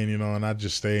own lane, you know, and I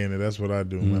just stay in it. That's what I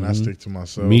do, man. I stick to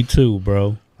myself. Me too,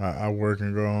 bro. I work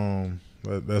and go home.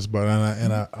 That's about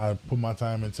I put my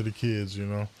time into the kids, you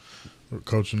know,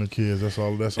 coaching the kids. That's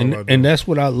all I do. And that's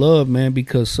what I love, man,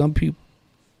 because some people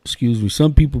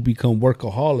become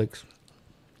workaholics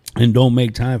and don't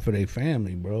make time for their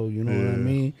family, bro. You know what I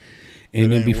mean? And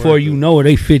then before you know it,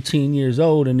 they 15 years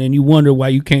old, and then you wonder why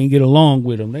you can't get along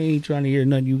with them. They ain't trying to hear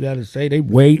nothing you got to say. They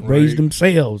raise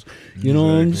themselves. You know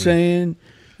what I'm saying?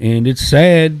 And it's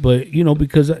sad, but, you know,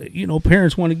 because, you know,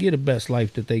 parents want to get the best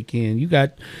life that they can. You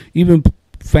got even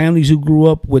families who grew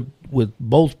up with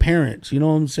both parents. You know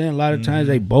what I'm saying? A lot of times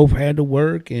they both had to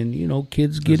work, and, you know,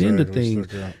 kids get into things.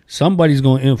 Somebody's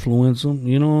going to influence them.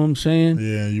 You know what I'm saying?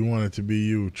 Yeah, you want it to be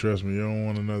you. Trust me. You don't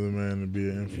want another man to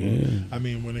be an influence. Yeah. I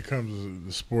mean, when it comes to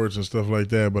the sports and stuff like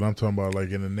that, but I'm talking about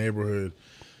like in the neighborhood,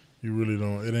 you really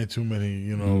don't. It ain't too many,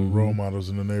 you know, role models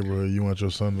in the neighborhood you want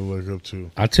your son to look up to.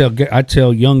 I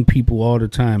tell young people all the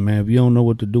time, man, if you don't know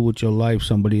what to do with your life,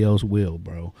 somebody else will,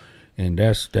 bro. And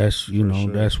that's you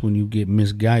know, that's when you get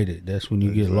misguided. That's when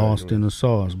you get lost in the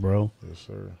sauce, bro. Yes,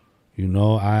 sir. You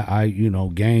know, I you know,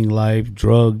 gang life,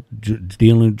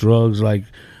 dealing drugs, like,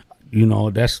 you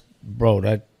know, that's, bro,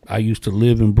 that I used to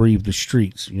live and breathe the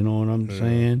streets. You know what I'm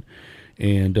saying?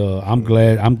 And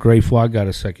I'm grateful I got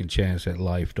a second chance at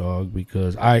life, dog,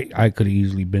 because I could have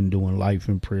easily been doing life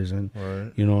in prison.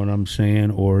 Right. You know what I'm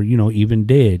saying? Or, you know, even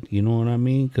dead. You know what I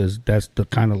mean? Because that's the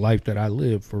kind of life that I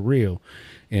live for real.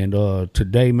 And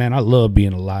today, man, I love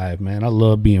being alive, man. I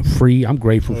love being free. I'm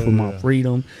grateful for my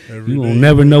freedom. You will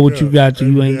never know what you got till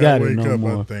you ain't got it no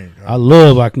more. I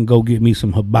love I can go get me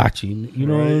some hibachi. You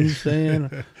know what I'm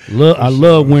saying? I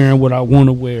love wearing what I want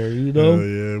to wear, you know?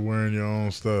 Yeah, wearing your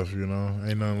own stuff, you know?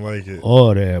 Ain't nothing like it.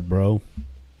 All that, bro.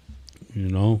 You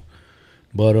know?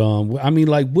 But, I mean,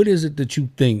 like, what is it that you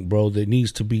think, bro, that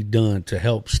needs to be done to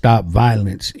help stop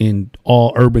violence in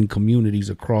all urban communities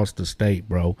across the state,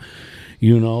 bro?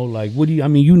 You know, like, what do you, I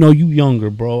mean, you know, you younger,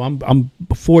 bro. I'm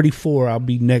 44. I'll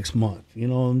be next month. You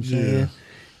know what I'm saying?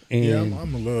 Yeah. And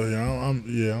I'm a little young.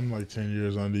 I'm like 10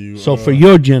 years under you. So for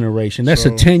your generation, that's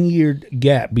a 10-year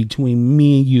gap between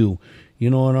me and you. You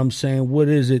know what I'm saying? What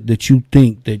is it that you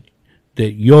think that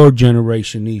your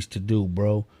generation needs to do,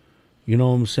 bro? You know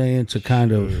what I'm saying? To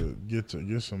kind of get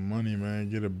some money,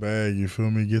 man. Get a bag. You feel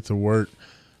me? Get to work.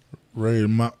 Right.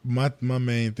 My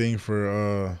main thing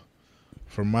for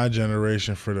my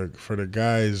generation, for the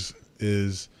guys,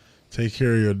 is take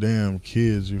care of your damn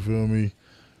kids. You feel me?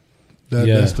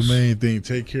 That's the main thing.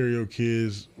 Take care of your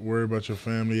kids. Worry about your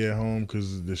family at home,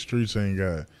 because the streets ain't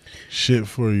got shit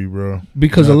for you, bro.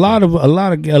 Because a lot of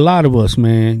us,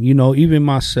 man, you know, even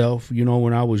myself, you know,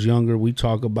 when I was younger, we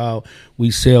talk about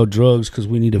we sell drugs because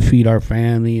we need to feed our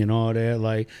family and all that.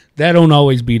 Like, that don't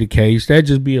always be the case. That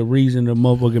just be a reason the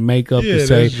motherfucker make up to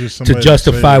say, to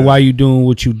justify why you doing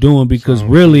what you doing. Because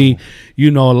really, you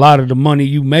know, a lot of the money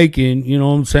you making, you know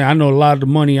what I'm saying? I know a lot of the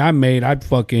money I made, I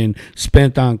fucking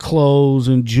spent on clothes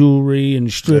and jewelry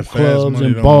and strip clubs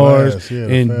and bars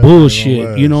and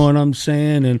bullshit. You know what I'm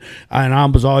saying? And I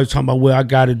was always talking about, well, I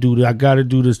got to do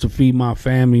this to feed my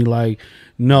family. Like,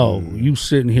 no, you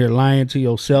sitting here lying to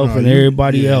yourself and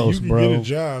everybody else, you bro. Get a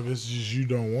job. It's just you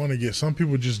don't want to get. Some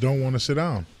people just don't want to sit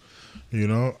down. You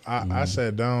know, I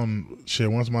sat down.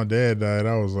 Shit, once my dad died,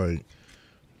 I was like,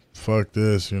 fuck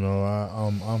this. You know,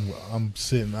 I'm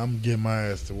sitting. I'm getting my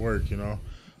ass to work. You know,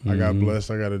 I got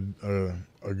blessed. I got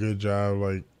a good job.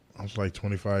 Like, I was like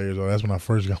 25 years old. That's when I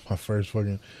first got my first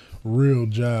fucking real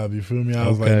job. You feel me? I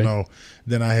was like, no.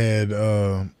 Then I had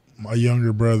a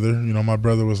younger brother. You know, my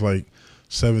brother was like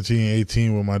 17,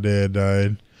 18 when my dad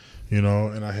died, you know,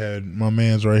 and I had my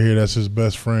man's right here. That's his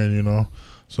best friend, you know.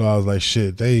 So I was like,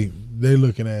 shit, they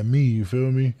looking at me, you feel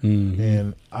me?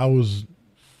 And I was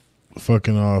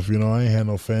fucking off, you know. I ain't had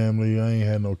no family. I ain't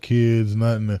had no kids,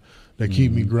 nothing that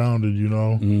keep me grounded, you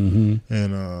know.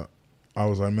 And I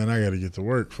was like, man, I got to get to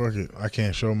work. Fuck it. I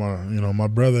can't show my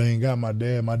brother ain't got my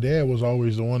dad. My dad was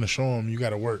always the one to show him you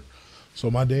got to work.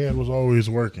 So my dad was always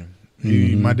working.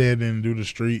 My dad didn't do the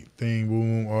street thing,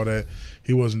 boom, all that.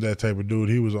 He wasn't that type of dude.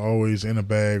 He was always in a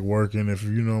bag working. If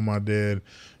you know my dad,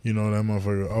 you know that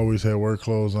motherfucker always had work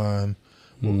clothes on.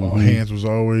 Hands was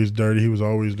always dirty. He was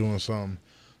always doing something.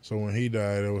 So when he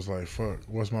died, it was like, fuck,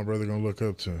 what's my brother going to look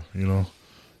up to, you know?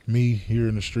 me here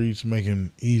in the streets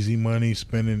making easy money,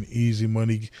 spending easy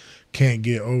money, can't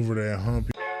get over that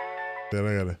hump that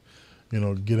I gotta,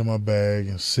 get in my bag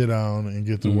and sit down and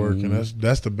get to work. And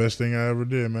that's the best thing I ever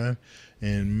did, man.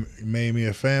 And made me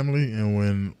a family.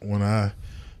 And when I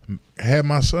had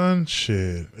my son,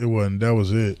 shit, that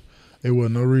was it. It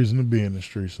wasn't no reason to be in the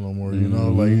streets no more,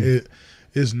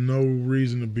 it's no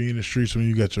reason to be in the streets when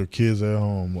you got your kids at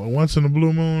home. Once in a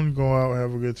blue moon, go out,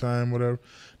 have a good time, whatever.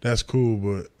 That's cool,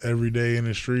 but every day in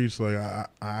the streets, like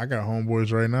I got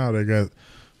homeboys right now that got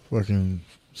fucking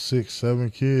 6, 7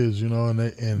 kids,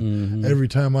 and every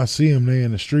time I see them, they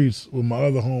in the streets with my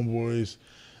other homeboys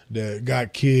that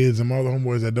got kids and my other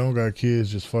homeboys that don't got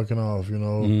kids just fucking off,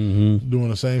 doing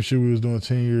the same shit we was doing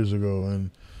 10 years ago. And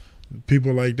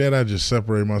people like that, I just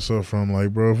separate myself from.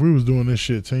 Like, bro, if we was doing this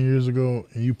shit 10 years ago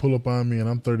and you pull up on me and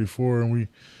I'm 34 and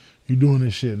you doing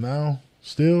this shit now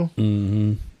still,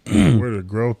 where the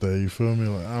growth at? You feel me?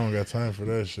 Like, I don't got time for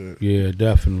that shit. Yeah,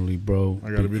 definitely, bro.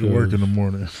 I got to be to work in the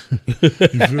morning. You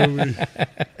feel me?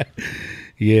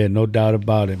 Yeah, no doubt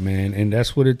about it, man. And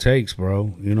that's what it takes,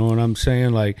 bro. You know what I'm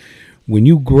saying? Like, when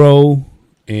you grow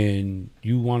and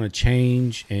you want to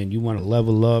change and you want to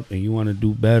level up and you want to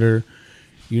do better,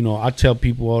 I tell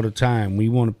people all the time, when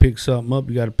you want to pick something up,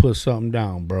 you got to put something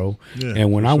down, bro. Yeah,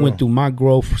 and when I went through my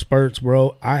growth spurts,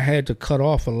 bro, I had to cut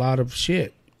off a lot of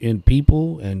shit in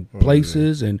people and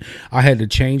places, and I had to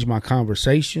change my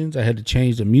conversations. I had to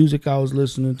change the music I was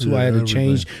listening to. I had to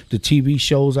change the TV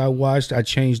shows I watched. I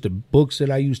changed the books that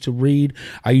I used to read.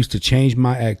 I used to change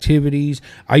my activities.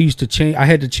 I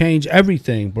had to change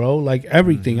everything, bro. Like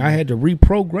everything. I had to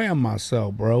reprogram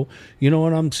myself, bro. You know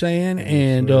what I'm saying?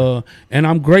 And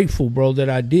I'm grateful, bro, that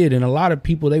I did. And a lot of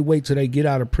people, they wait till they get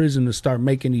out of prison to start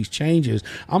making these changes.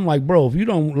 I'm like, bro, if you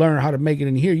don't learn how to make it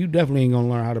in here, you definitely ain't gonna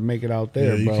learn how to make it out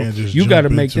there, bro. You got to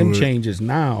make them changes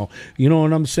now. You know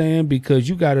what I'm saying? Because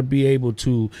you got to be able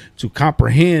to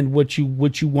comprehend what you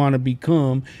want to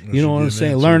become. You know what I'm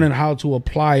saying? Learning how to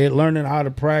apply it, learning how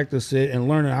to practice it, and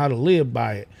learning how to live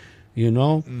by it.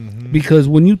 Because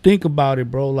when you think about it,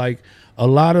 bro, like a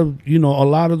lot of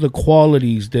the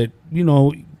qualities that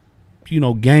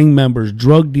gang members,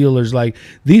 drug dealers, like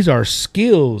these are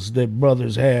skills that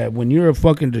brothers have. When you're a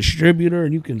fucking distributor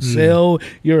and you can sell,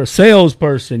 you're a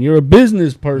salesperson, you're a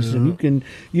business person, you can,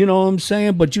 you know what I'm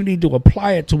saying? But you need to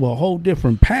apply it to a whole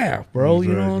different path, bro.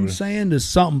 Exactly. You know what I'm saying? There's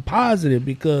something positive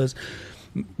because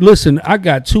listen, I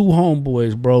got 2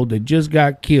 homeboys, bro, that just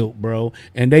got killed, bro,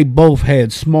 and they both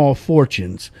had small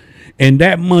fortunes. And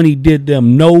that money did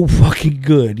them no fucking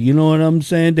good. You know what I'm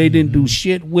saying? They didn't do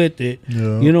shit with it.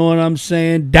 Yeah. You know what I'm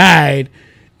saying? Died.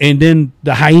 And then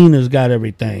the hyenas got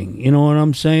everything. You know what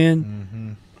I'm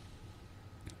saying?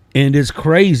 And it's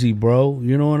crazy, bro.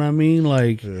 You know what I mean?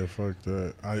 Like, yeah, fuck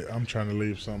that. I'm trying to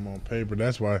leave something on paper.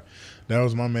 That's why that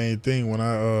was my main thing.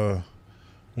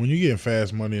 When you get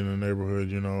fast money in the neighborhood,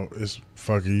 it's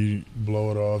fucking, you blow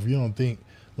it off. You don't think,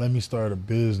 let me start a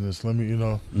business. Let me,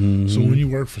 So when you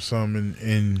work for something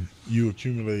and you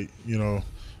accumulate, you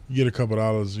get a couple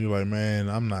dollars, you're like, man,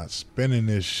 I'm not spending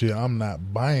this shit. I'm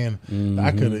not buying.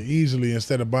 I could have easily,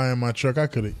 instead of buying my truck, I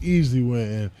could have easily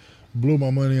went and blew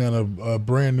my money on a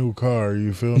brand new car.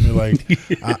 You feel me? Like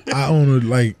I own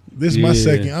this is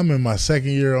I'm in my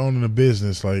second year owning a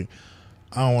business. Like,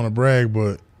 I don't want to brag,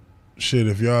 but shit,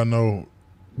 if y'all know,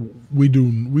 we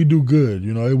do good.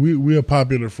 We a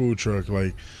popular food truck.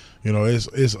 Like,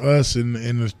 it's us and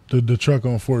the truck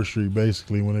on 4th Street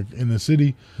basically. When in the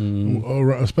city,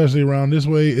 especially around this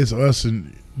way, it's us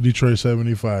and Detroit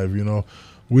 75.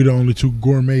 We the only 2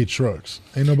 gourmet trucks.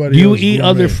 Ain't nobody. Do you eat gourmet.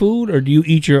 Other food or do you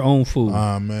eat your own food?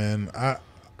 Man,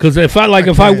 because if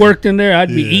I worked in there, I'd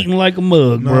be eating like a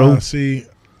mug, bro. See,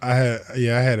 I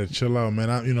had to chill out, man.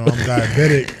 I'm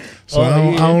diabetic, so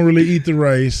I don't really eat the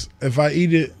rice. If I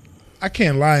eat it, I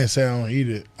can't lie and say I don't eat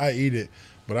it. I eat it,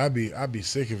 but I be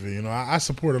sick of it. I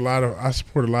support a lot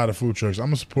of food trucks. I'm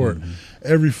gonna support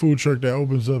every food truck that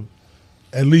opens up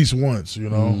at least once.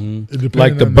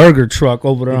 Like the burger truck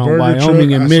over there on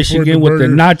Wyoming and Michigan with the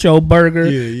nacho burger.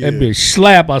 That bitch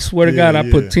slap. I swear to God, I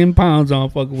put 10 pounds on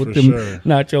fucking with them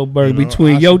nacho burger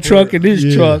between your truck and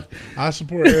this truck. I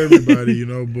support everybody,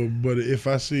 but if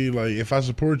I see, if I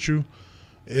support you,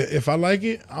 if I like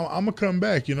it, I'm gonna come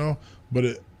back,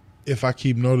 But if I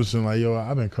keep noticing,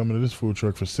 I've been coming to this food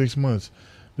truck for 6 months.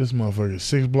 This motherfucker is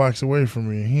 6 blocks away from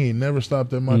me, and he ain't never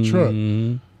stopped at my truck.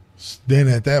 Then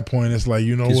at that point, it's like,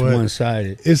 it's what?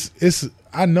 One-sided. It's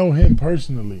I know him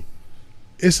personally.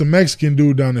 It's a Mexican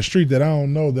dude down the street that I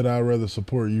don't know that I'd rather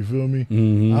support. You feel me?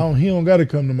 He don't got to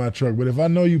come to my truck. But if I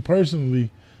know you personally,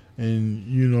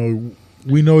 and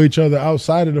we know each other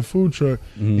outside of the food truck,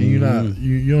 and you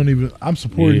don't even. I'm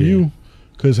supporting you.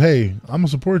 Cause hey, I'm gonna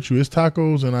support you. It's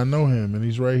tacos, and I know him, and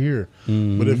he's right here.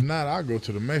 But if not, I'll go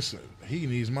to the Mexican. He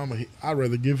needs my money. I'd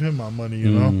rather give him my money,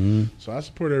 you know. So I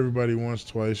support everybody once,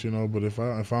 twice, you know. But if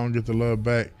I don't get the love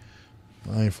back,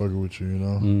 I ain't fucking with you, you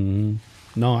know.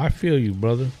 No, I feel you,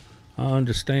 brother. I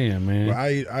understand, man.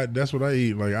 But that's what I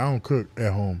eat. Like I don't cook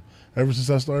at home. Ever since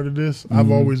I started this,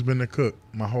 I've always been a cook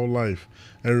my whole life.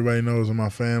 Everybody knows in my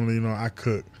family, you know, I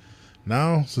cook.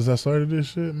 Now, since I started this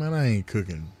shit, man, I ain't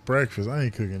cooking breakfast. I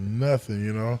ain't cooking nothing,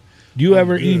 you know. Do you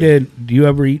ever eat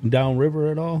in Downriver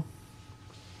at all?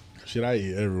 Shit, I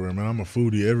eat everywhere, man. I'm a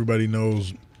foodie. Everybody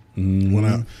knows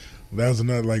that was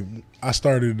another, like, I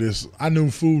started this. I knew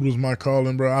food was my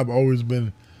calling, bro. I've always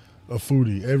been a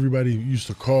foodie. Everybody used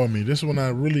to call me. This is when I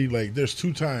really, like, there's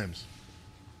 2 times.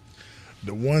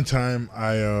 The one time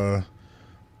I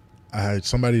had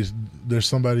there's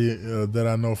somebody that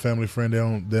I know, family friend,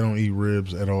 they don't eat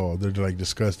ribs at all. They're like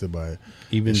disgusted by it.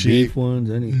 Even beef ones?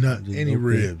 Any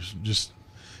ribs. Just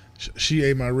she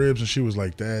ate my ribs and she was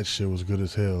like, that shit was good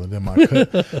as hell. And then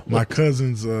my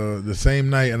cousins, the same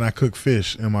night, and I cooked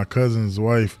fish, and my cousin's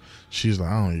wife, she's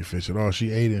like, I don't eat fish at all.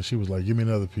 She ate it and she was like, give me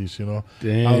another piece, you know.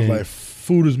 Damn. I was like,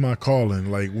 food is my calling.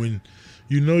 Like when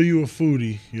you know you a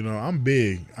foodie, you know, I'm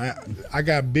big. I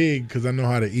got big because I know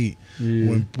how to eat.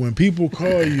 Yeah. When people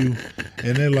call you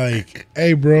and they're like,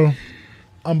 hey, bro,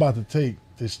 I'm about to take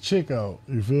this chick out.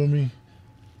 You feel me?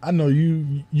 I know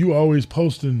you always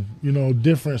posting, you know,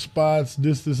 different spots.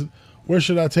 This. Where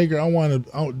should I take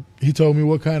her? He told me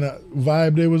what kind of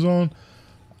vibe they was on.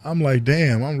 I'm like,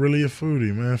 damn, I'm really a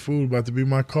foodie, man. Food about to be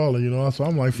my calling, you know. So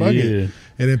I'm like, fuck it.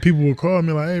 And then people will call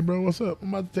me like, hey, bro, what's up?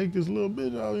 I'm about to take this little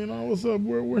bitch out, you know. What's up?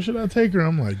 Where should I take her?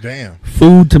 I'm like, damn.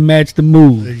 Food to match the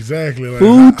mood. Exactly. Like,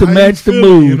 food to match the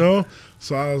mood. You know.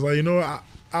 So I was like, you know what? I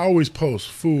always post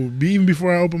food, even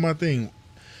before I open my thing.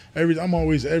 I'm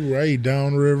always everywhere. I eat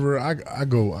downriver. I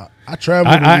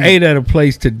travel. I ate at a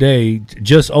place today,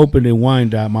 just opened in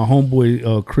Wyandotte. My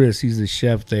homeboy Chris, he's the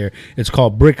chef there. It's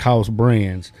called Brick House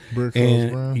Brands.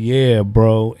 Yeah,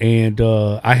 bro. And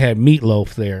I had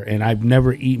meatloaf there, and I've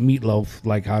never eaten meatloaf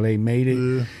like how they made it.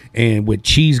 Yeah. And with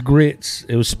cheese grits,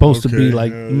 it was supposed to be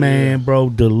like, bro,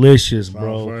 delicious,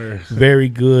 bro. Very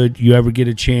good. You ever get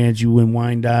a chance, you in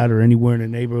Wyandotte or anywhere in the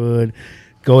neighborhood,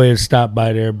 go ahead and stop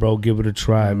by there, bro. Give it a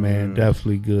try, man.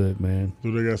 Definitely good, man.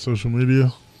 Do they got social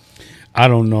media? I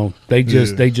don't know. They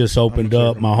just opened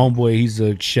up. My homeboy, he's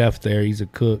a chef there. He's a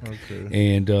cook.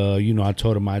 Okay. And, you know, I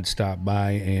told him I'd stop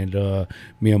by. And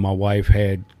me and my wife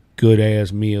had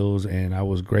good-ass meals, and I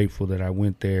was grateful that I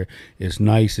went there. It's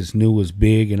nice. It's new. It's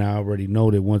big. And I already know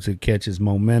that once it catches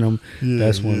momentum,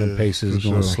 that's when the pace is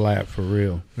going to slap for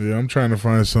real. Yeah, I'm trying to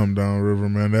find something downriver,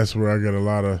 man. That's where I get a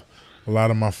lot of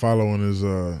my following is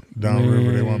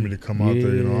downriver. They want me to come out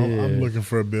there. You know, I'm looking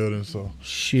for a building. So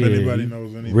if anybody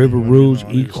knows anything, River Rouge,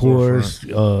 E-Course,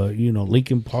 you know,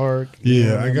 Lincoln Park.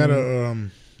 Yeah, I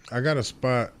got a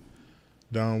spot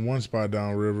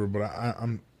downriver, but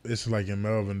it's like in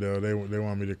Melvindale. They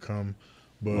want me to come,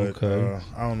 but I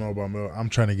don't know about Melvindale. I'm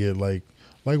trying to get like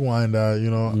Wyandotte,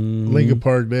 you know, Lincoln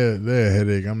Park. They're a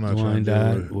headache. I'm not trying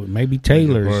to do it. Maybe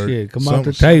Taylor. Shit, come out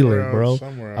to Taylor, bro.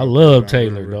 I love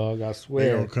Taylor, dog. I swear.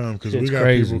 They're gonna come because we got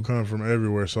crazy. People come from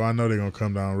everywhere, so I know they're gonna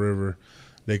come down river.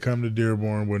 They come to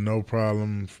Dearborn with no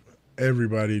problem.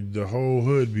 Everybody, the whole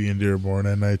hood be in Dearborn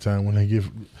at nighttime when they get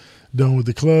done with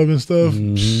the club and stuff.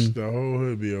 The whole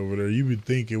hood be over there. You would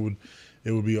think it would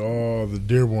be all the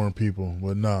Dearborn people,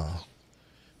 but nah,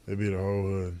 it be the whole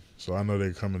hood. So I know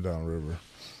they're coming down river.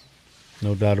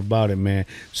 No doubt about it, man.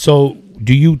 So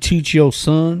do you teach your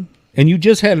son? And you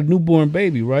just had a newborn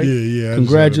baby, right? Yeah.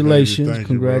 Congratulations.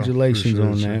 Congratulations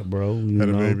on that, bro. Had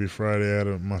a baby Friday. I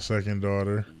had my second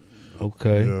daughter.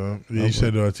 Okay. Yeah. You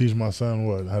said, do I teach my son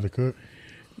what? How to cook?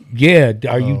 Yeah.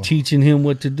 Are you teaching him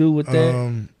what to do with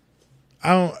that?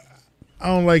 I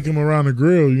don't like him around the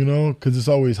grill, you know, because it's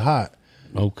always hot.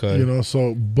 Okay. You know,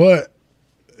 so, but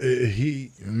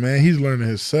he's learning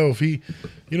himself. He,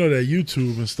 you know, that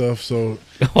YouTube and stuff. So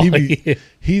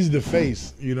he's the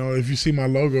face. You know, if you see my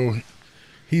logo,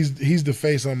 he's the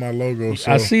face on my logo.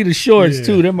 So I see the shorts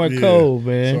too. They're my code,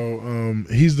 man.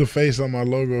 So he's the face on my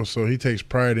logo. So he takes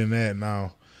pride in that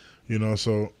now. You know,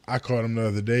 so I caught him the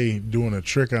other day doing a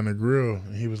trick on the grill,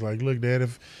 and he was like, "Look, Dad,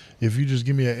 if you just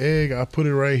give me an egg, I'll put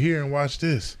it right here and watch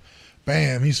this."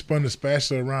 Bam! He spun the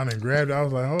spatula around and grabbed it. I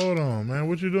was like, "Hold on, man,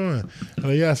 what you doing?" I'm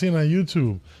like, "Yeah, I seen it on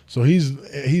YouTube." So he's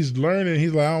learning.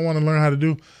 He's like, "I want to learn how to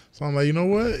do." So I'm like, "You know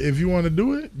what? If you want to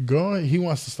do it, go on." He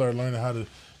wants to start learning how to.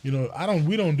 You know,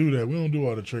 we don't do that. We don't do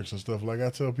all the tricks and stuff. Like I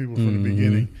tell people from the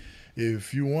beginning,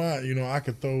 if you want, I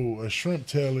could throw a shrimp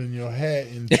tail in your hat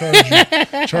and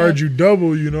charge you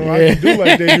double. I can do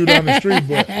like they do down the street.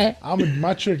 But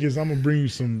my trick is I'm gonna bring you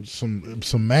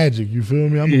some magic. You feel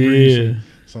me? I'm gonna bring you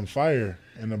some fire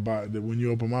in the box when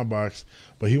you open my box.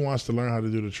 But he wants to learn how to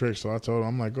do the trick, so I told him,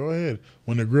 I'm like, go ahead.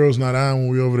 When the grill's not on, when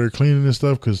we over there cleaning and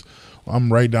stuff, because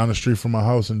I'm right down the street from my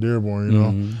house in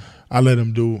Dearborn. I let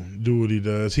him do what he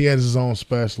does. He has his own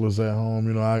spatulas at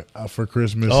home. I for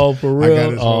Christmas. Oh, for real? I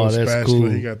got his whole that's spatula. cool.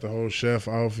 He got the whole chef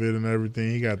outfit and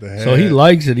everything. He got the hat. So he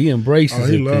likes it. He embraces it. Oh,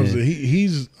 he loves it.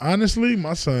 He's honestly,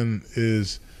 my son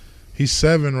he's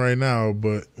 7 right now,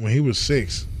 but when he was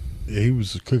 6, he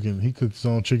was cooking. He cooked his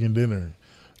own chicken dinner.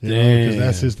 Because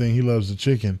that's his thing. He loves the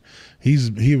chicken.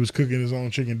 He was cooking his own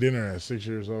chicken dinner at 6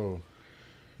 years old.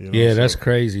 That's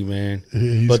crazy, man.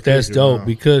 But that's dope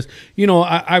because,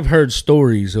 I've heard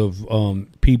stories of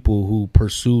people who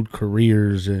pursued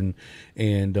careers and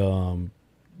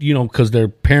because their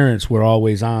parents were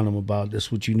always on them about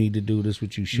this what you need to do, this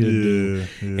what you should do.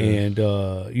 And,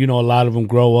 a lot of them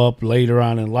grow up later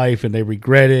on in life and they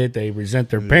regret it. They resent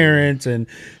their parents and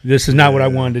this is not what I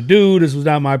wanted to do. This was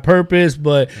not my purpose.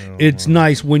 But it's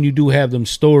nice when you do have them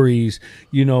stories,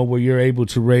 where you're able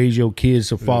to raise your kids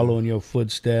to follow in your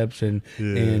footsteps and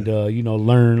learn,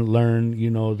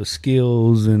 the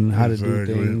skills and how to do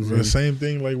things. The same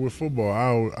thing like with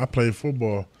football. I played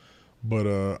football. But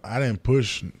I don't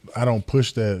push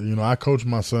that. I coach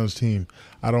my son's team.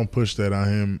 I don't push that on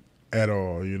him at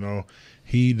all.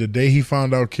 The day he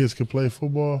found out kids could play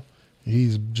football,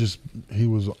 he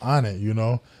was on it.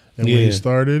 And when he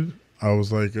started, I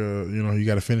was like, you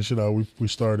got to finish it out. We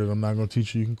started. I'm not gonna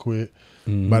teach you. You can quit.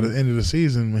 By the end of the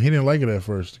season, he didn't like it at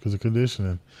first because of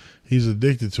conditioning. He's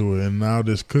addicted to it, and now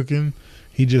this cooking,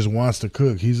 he just wants to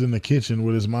cook. He's in the kitchen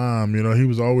with his mom. He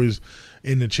was always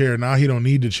in the chair. Now he don't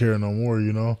need the chair no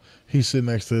more, He's sitting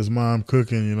next to his mom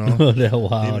cooking,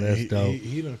 Wow, that's dope.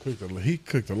 He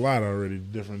cooked a lot already,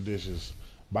 different dishes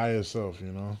by himself,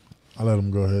 I let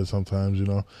him go ahead sometimes,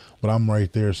 but I'm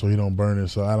right there so he don't burn it.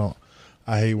 So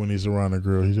I hate when he's around the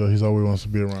grill. He's always wants to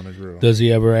be around the grill. Does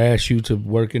he ever ask you to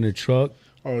work in the truck?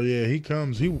 Oh yeah, he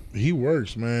comes. He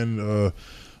works, man.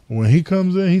 When he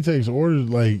comes in, he takes orders.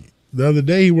 Like the other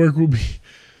day, he worked with me.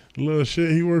 Little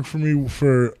shit, he worked for me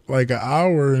for like an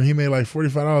hour and he made like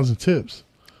 $45 in tips.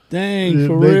 Dang,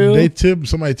 for real?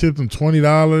 Somebody tipped him $20,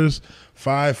 $5,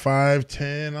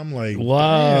 $10. I'm like,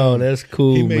 wow, that's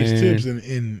cool. He makes man. tips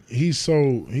and he's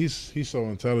so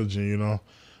intelligent,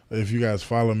 If you guys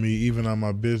follow me, even on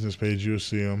my business page, you'll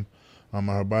see him on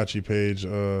my Hibachi page.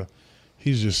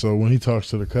 He's just so when he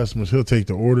talks to the customers, he'll take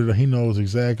the order. He knows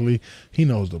exactly. He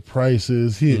knows the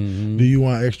prices. Do you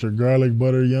want extra garlic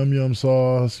butter, yum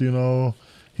sauce? He knows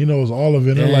all of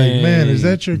it. They're like, man, is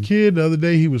that your kid? The other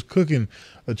day he was cooking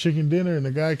a chicken dinner, and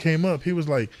the guy came up. He was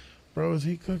like, bro, is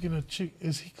he cooking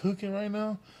Is he cooking right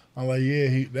now? I'm like,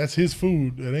 yeah, that's his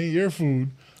food. It ain't your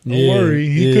food. Don't worry.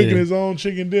 He cooking his own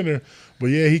chicken dinner. But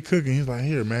yeah, he cooking. He's like,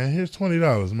 here, man, here's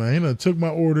 $20, man. He done took my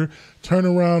order, turned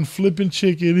around, flipping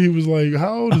chicken. He was like,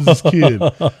 how old is this kid?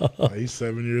 He's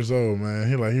 7 years old, man.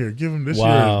 He like, here, give him this year's,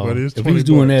 buddy. It's $20. If he's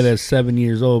doing that at 7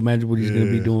 years old, imagine what he's going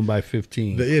to be doing by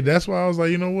 15. Yeah, that's why I was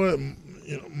like, you know what?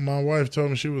 My wife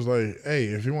told me, she was like, hey,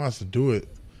 if he wants to do it,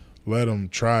 let him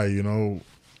try,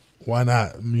 Why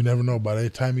not? You never know. By the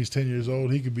time he's 10 years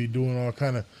old, he could be doing all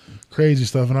kind of crazy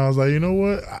stuff. And I was like, you know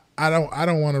what? I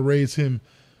don't want to raise him.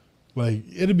 Like,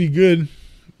 it'll be good,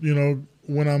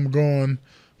 when I'm gone,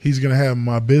 he's going to have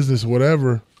my business,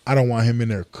 whatever. I don't want him in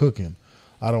there cooking.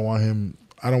 I don't want him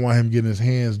getting his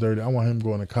hands dirty. I want him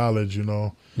going to college, and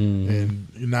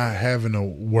not having to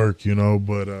work,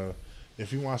 But if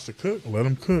he wants to cook, let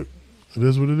him cook. It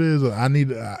is what it is. I need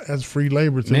that's free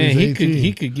labor. Man,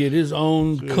 he could get his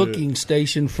own cooking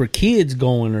station for kids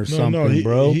going or something,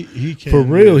 bro. He can, for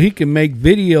real. He can make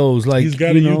videos like he's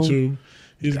got a YouTube.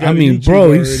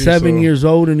 Bro, he's 7 years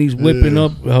old and he's whipping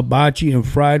up hibachi and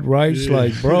fried rice. Yeah.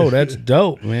 Like, bro, that's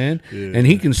dope, man. Yeah. And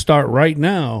he can start right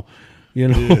now.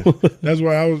 That's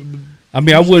why I was.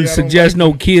 I wouldn't suggest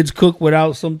no kids cook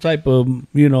without some type of,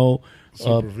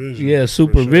 supervision.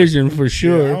 Supervision for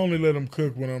sure. Yeah, I only let him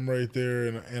cook when I'm right there,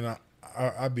 and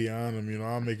I be on him.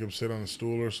 I'll make him sit on a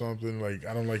stool or something. Like,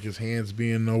 I don't like his hands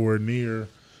being nowhere near.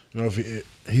 If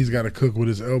he's got to cook with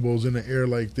his elbows in the air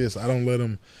like this, I don't let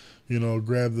him.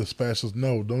 Grab the spatulas.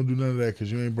 No, don't do none of that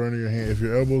because you ain't burning your hand. If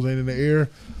your elbows ain't in the air,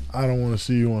 I don't want to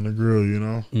see you on the grill,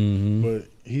 But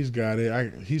he's got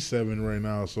it. He's 7 right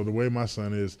now, so the way my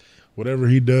son is, whatever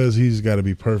he does, he's got to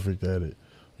be perfect at it,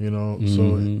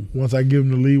 So once I give him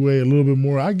the leeway a little bit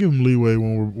more, I give him leeway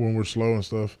when we're slow and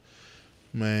stuff.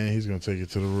 Man, he's gonna take it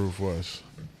to the roof. Watch,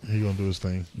 he gonna do his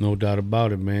thing. No doubt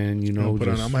about it, man. You know, I'm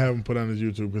gonna have him put on his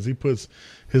YouTube because he puts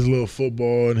his little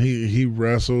football and he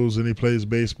wrestles and he plays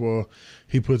baseball.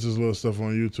 He puts his little stuff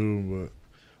on YouTube, but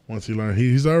once he learns,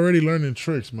 he's already learning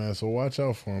tricks, man. So watch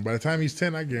out for him. By the time he's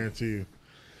 10, I guarantee you,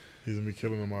 he's gonna be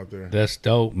killing them out there. That's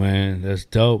dope, man. That's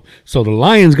dope. So the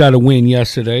Lions got a win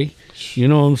yesterday. You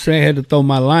know what I'm saying? Had to throw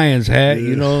my Lions hat. Yeah.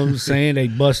 You know what I'm saying? They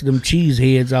busted them cheese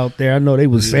heads out there. I know they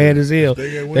was sad as hell.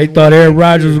 They thought Aaron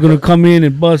Rodgers was gonna come in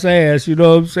and bust ass. You know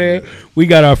what I'm saying? Yeah. We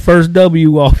got our first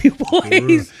W off you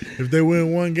boys. If they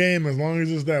win one game, as long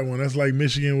as it's that one, that's like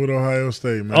Michigan with Ohio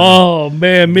State, man. Oh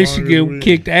man, Michigan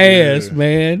kicked ass,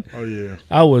 man. Oh yeah,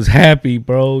 I was happy,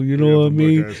 bro. You know what I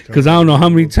mean? Because I don't know how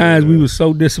many times we were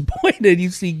so disappointed. You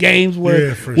see games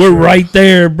where we're right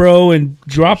there, bro, and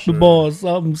drop the ball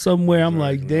or somewhere. I'm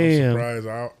like, damn. I'm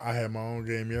surprised. I had my own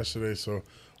game yesterday, so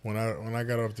when I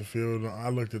got off the field, I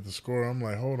looked at the score. I'm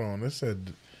like, hold on. It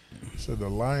said the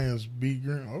Lions beat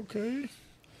Green. Okay.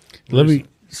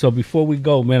 So before we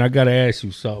go, man, I got to ask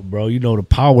you something, bro. You know the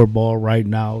Powerball right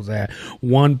now is at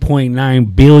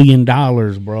 $1.9 billion,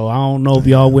 bro. I don't know if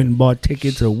y'all went and bought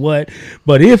tickets or what,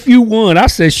 but if you won, I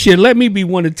said, shit, let me be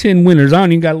one of 10 winners. I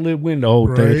don't even got to win the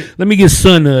whole thing. Let me get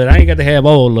some of it. I ain't got to have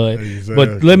all of it. Exactly.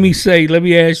 But let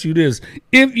me ask you this.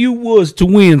 If you was to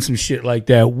win some shit like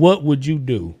that, what would you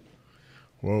do?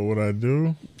 What would I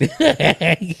do?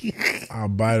 I'll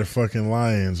buy the fucking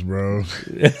Lions, bro.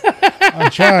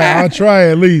 I'll try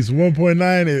at least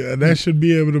 1.9. That should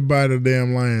be able to buy the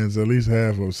damn Lions at least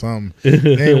half of something.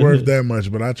 It ain't worth that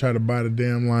much, but I try to buy the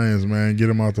damn Lions, man. Get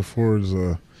them out the Ford's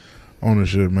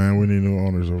ownership, man. We need new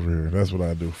owners over here. That's what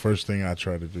I do. First thing I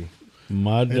try to do.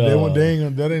 My dog.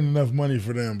 That ain't enough money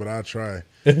for them, but I try.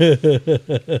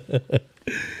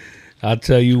 I'll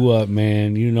tell you what,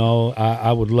 man, you know,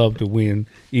 I would love to win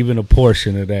even a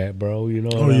portion of that, bro. You know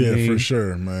what I mean? For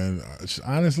sure, man.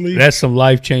 Honestly, that's some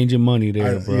life-changing money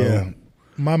there, bro. Yeah.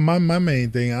 My main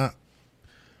thing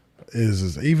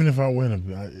is even if I win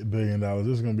 $1 billion,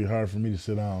 it's going to be hard for me to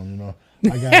sit down, you know.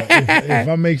 If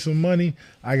I make some money,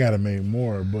 I got to make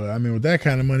more. But, I mean, with that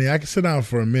kind of money, I can sit down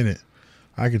for a minute.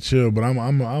 I can chill, but I'm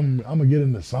going to get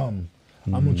into something.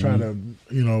 Mm-hmm. I'm going to try to,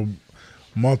 you know,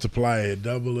 multiply it,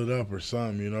 double it up or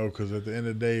something, you know, because at the end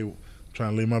of the day, I'm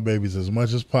trying to leave my babies as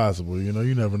much as possible. You know,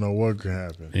 you never know what could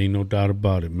happen. Ain't no doubt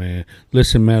about it, man.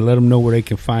 Listen, man, let them know where they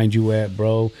can find you at,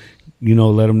 bro. You know,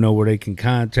 let them know where they can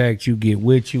contact you, get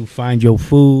with you, find your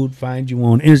food, find you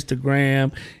on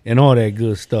Instagram, and all that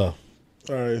good stuff.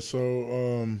 All right, so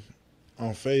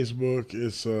on Facebook,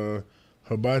 it's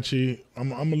Hibachi. I'm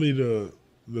going to leave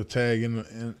the tag in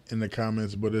the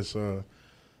comments, but it's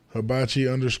Hibachi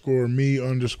 _me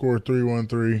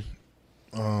 _313.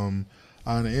 On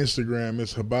Instagram,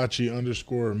 it's Hibachi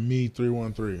 _me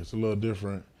 313. It's a little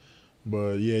different,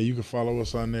 but yeah, you can follow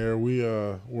us on there.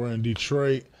 We're in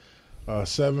Detroit,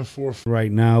 744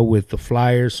 right now with the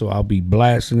Flyers, so I'll be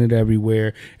blasting it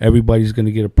everywhere. Everybody's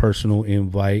gonna get a personal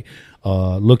invite.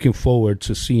 Looking forward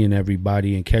to seeing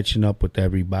everybody and catching up with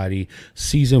everybody.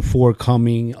 Season 4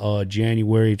 coming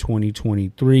January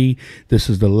 2023. This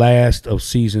is the last of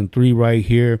season 3 right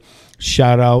here.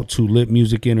 Shout out to Lit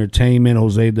Music Entertainment,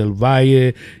 Jose Del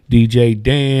Valle, DJ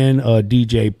Dan,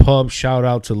 DJ Pub. Shout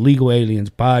out to Legal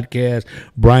Aliens Podcast,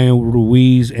 Brian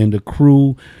Ruiz and the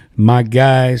crew. My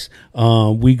guys,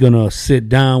 we're going to sit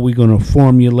down, we're going to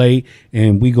formulate,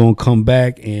 and we're going to come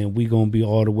back, and we're going to be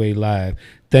all the way live.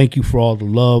 Thank you for all the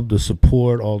love, the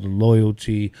support, all the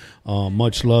loyalty.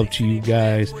 Much love to you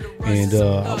guys, and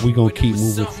we're going to keep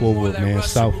moving forward, man.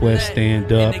 Southwest,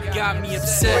 stand up. Living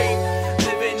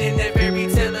in that very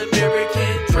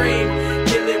American dream.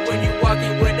 Kill it when you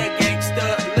walking with that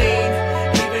gangsta lean.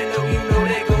 Even though you know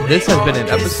they go. This has been an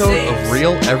episode of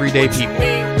Real Everyday People,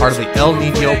 part of the El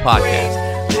Nino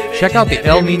Podcast. Check out the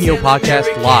El Nino Podcast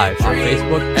live on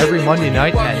Facebook every Monday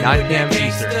night at 9 p.m.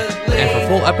 Eastern. And for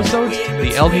full episodes,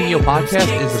 the El Nino Podcast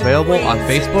is available on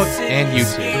Facebook and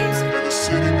YouTube.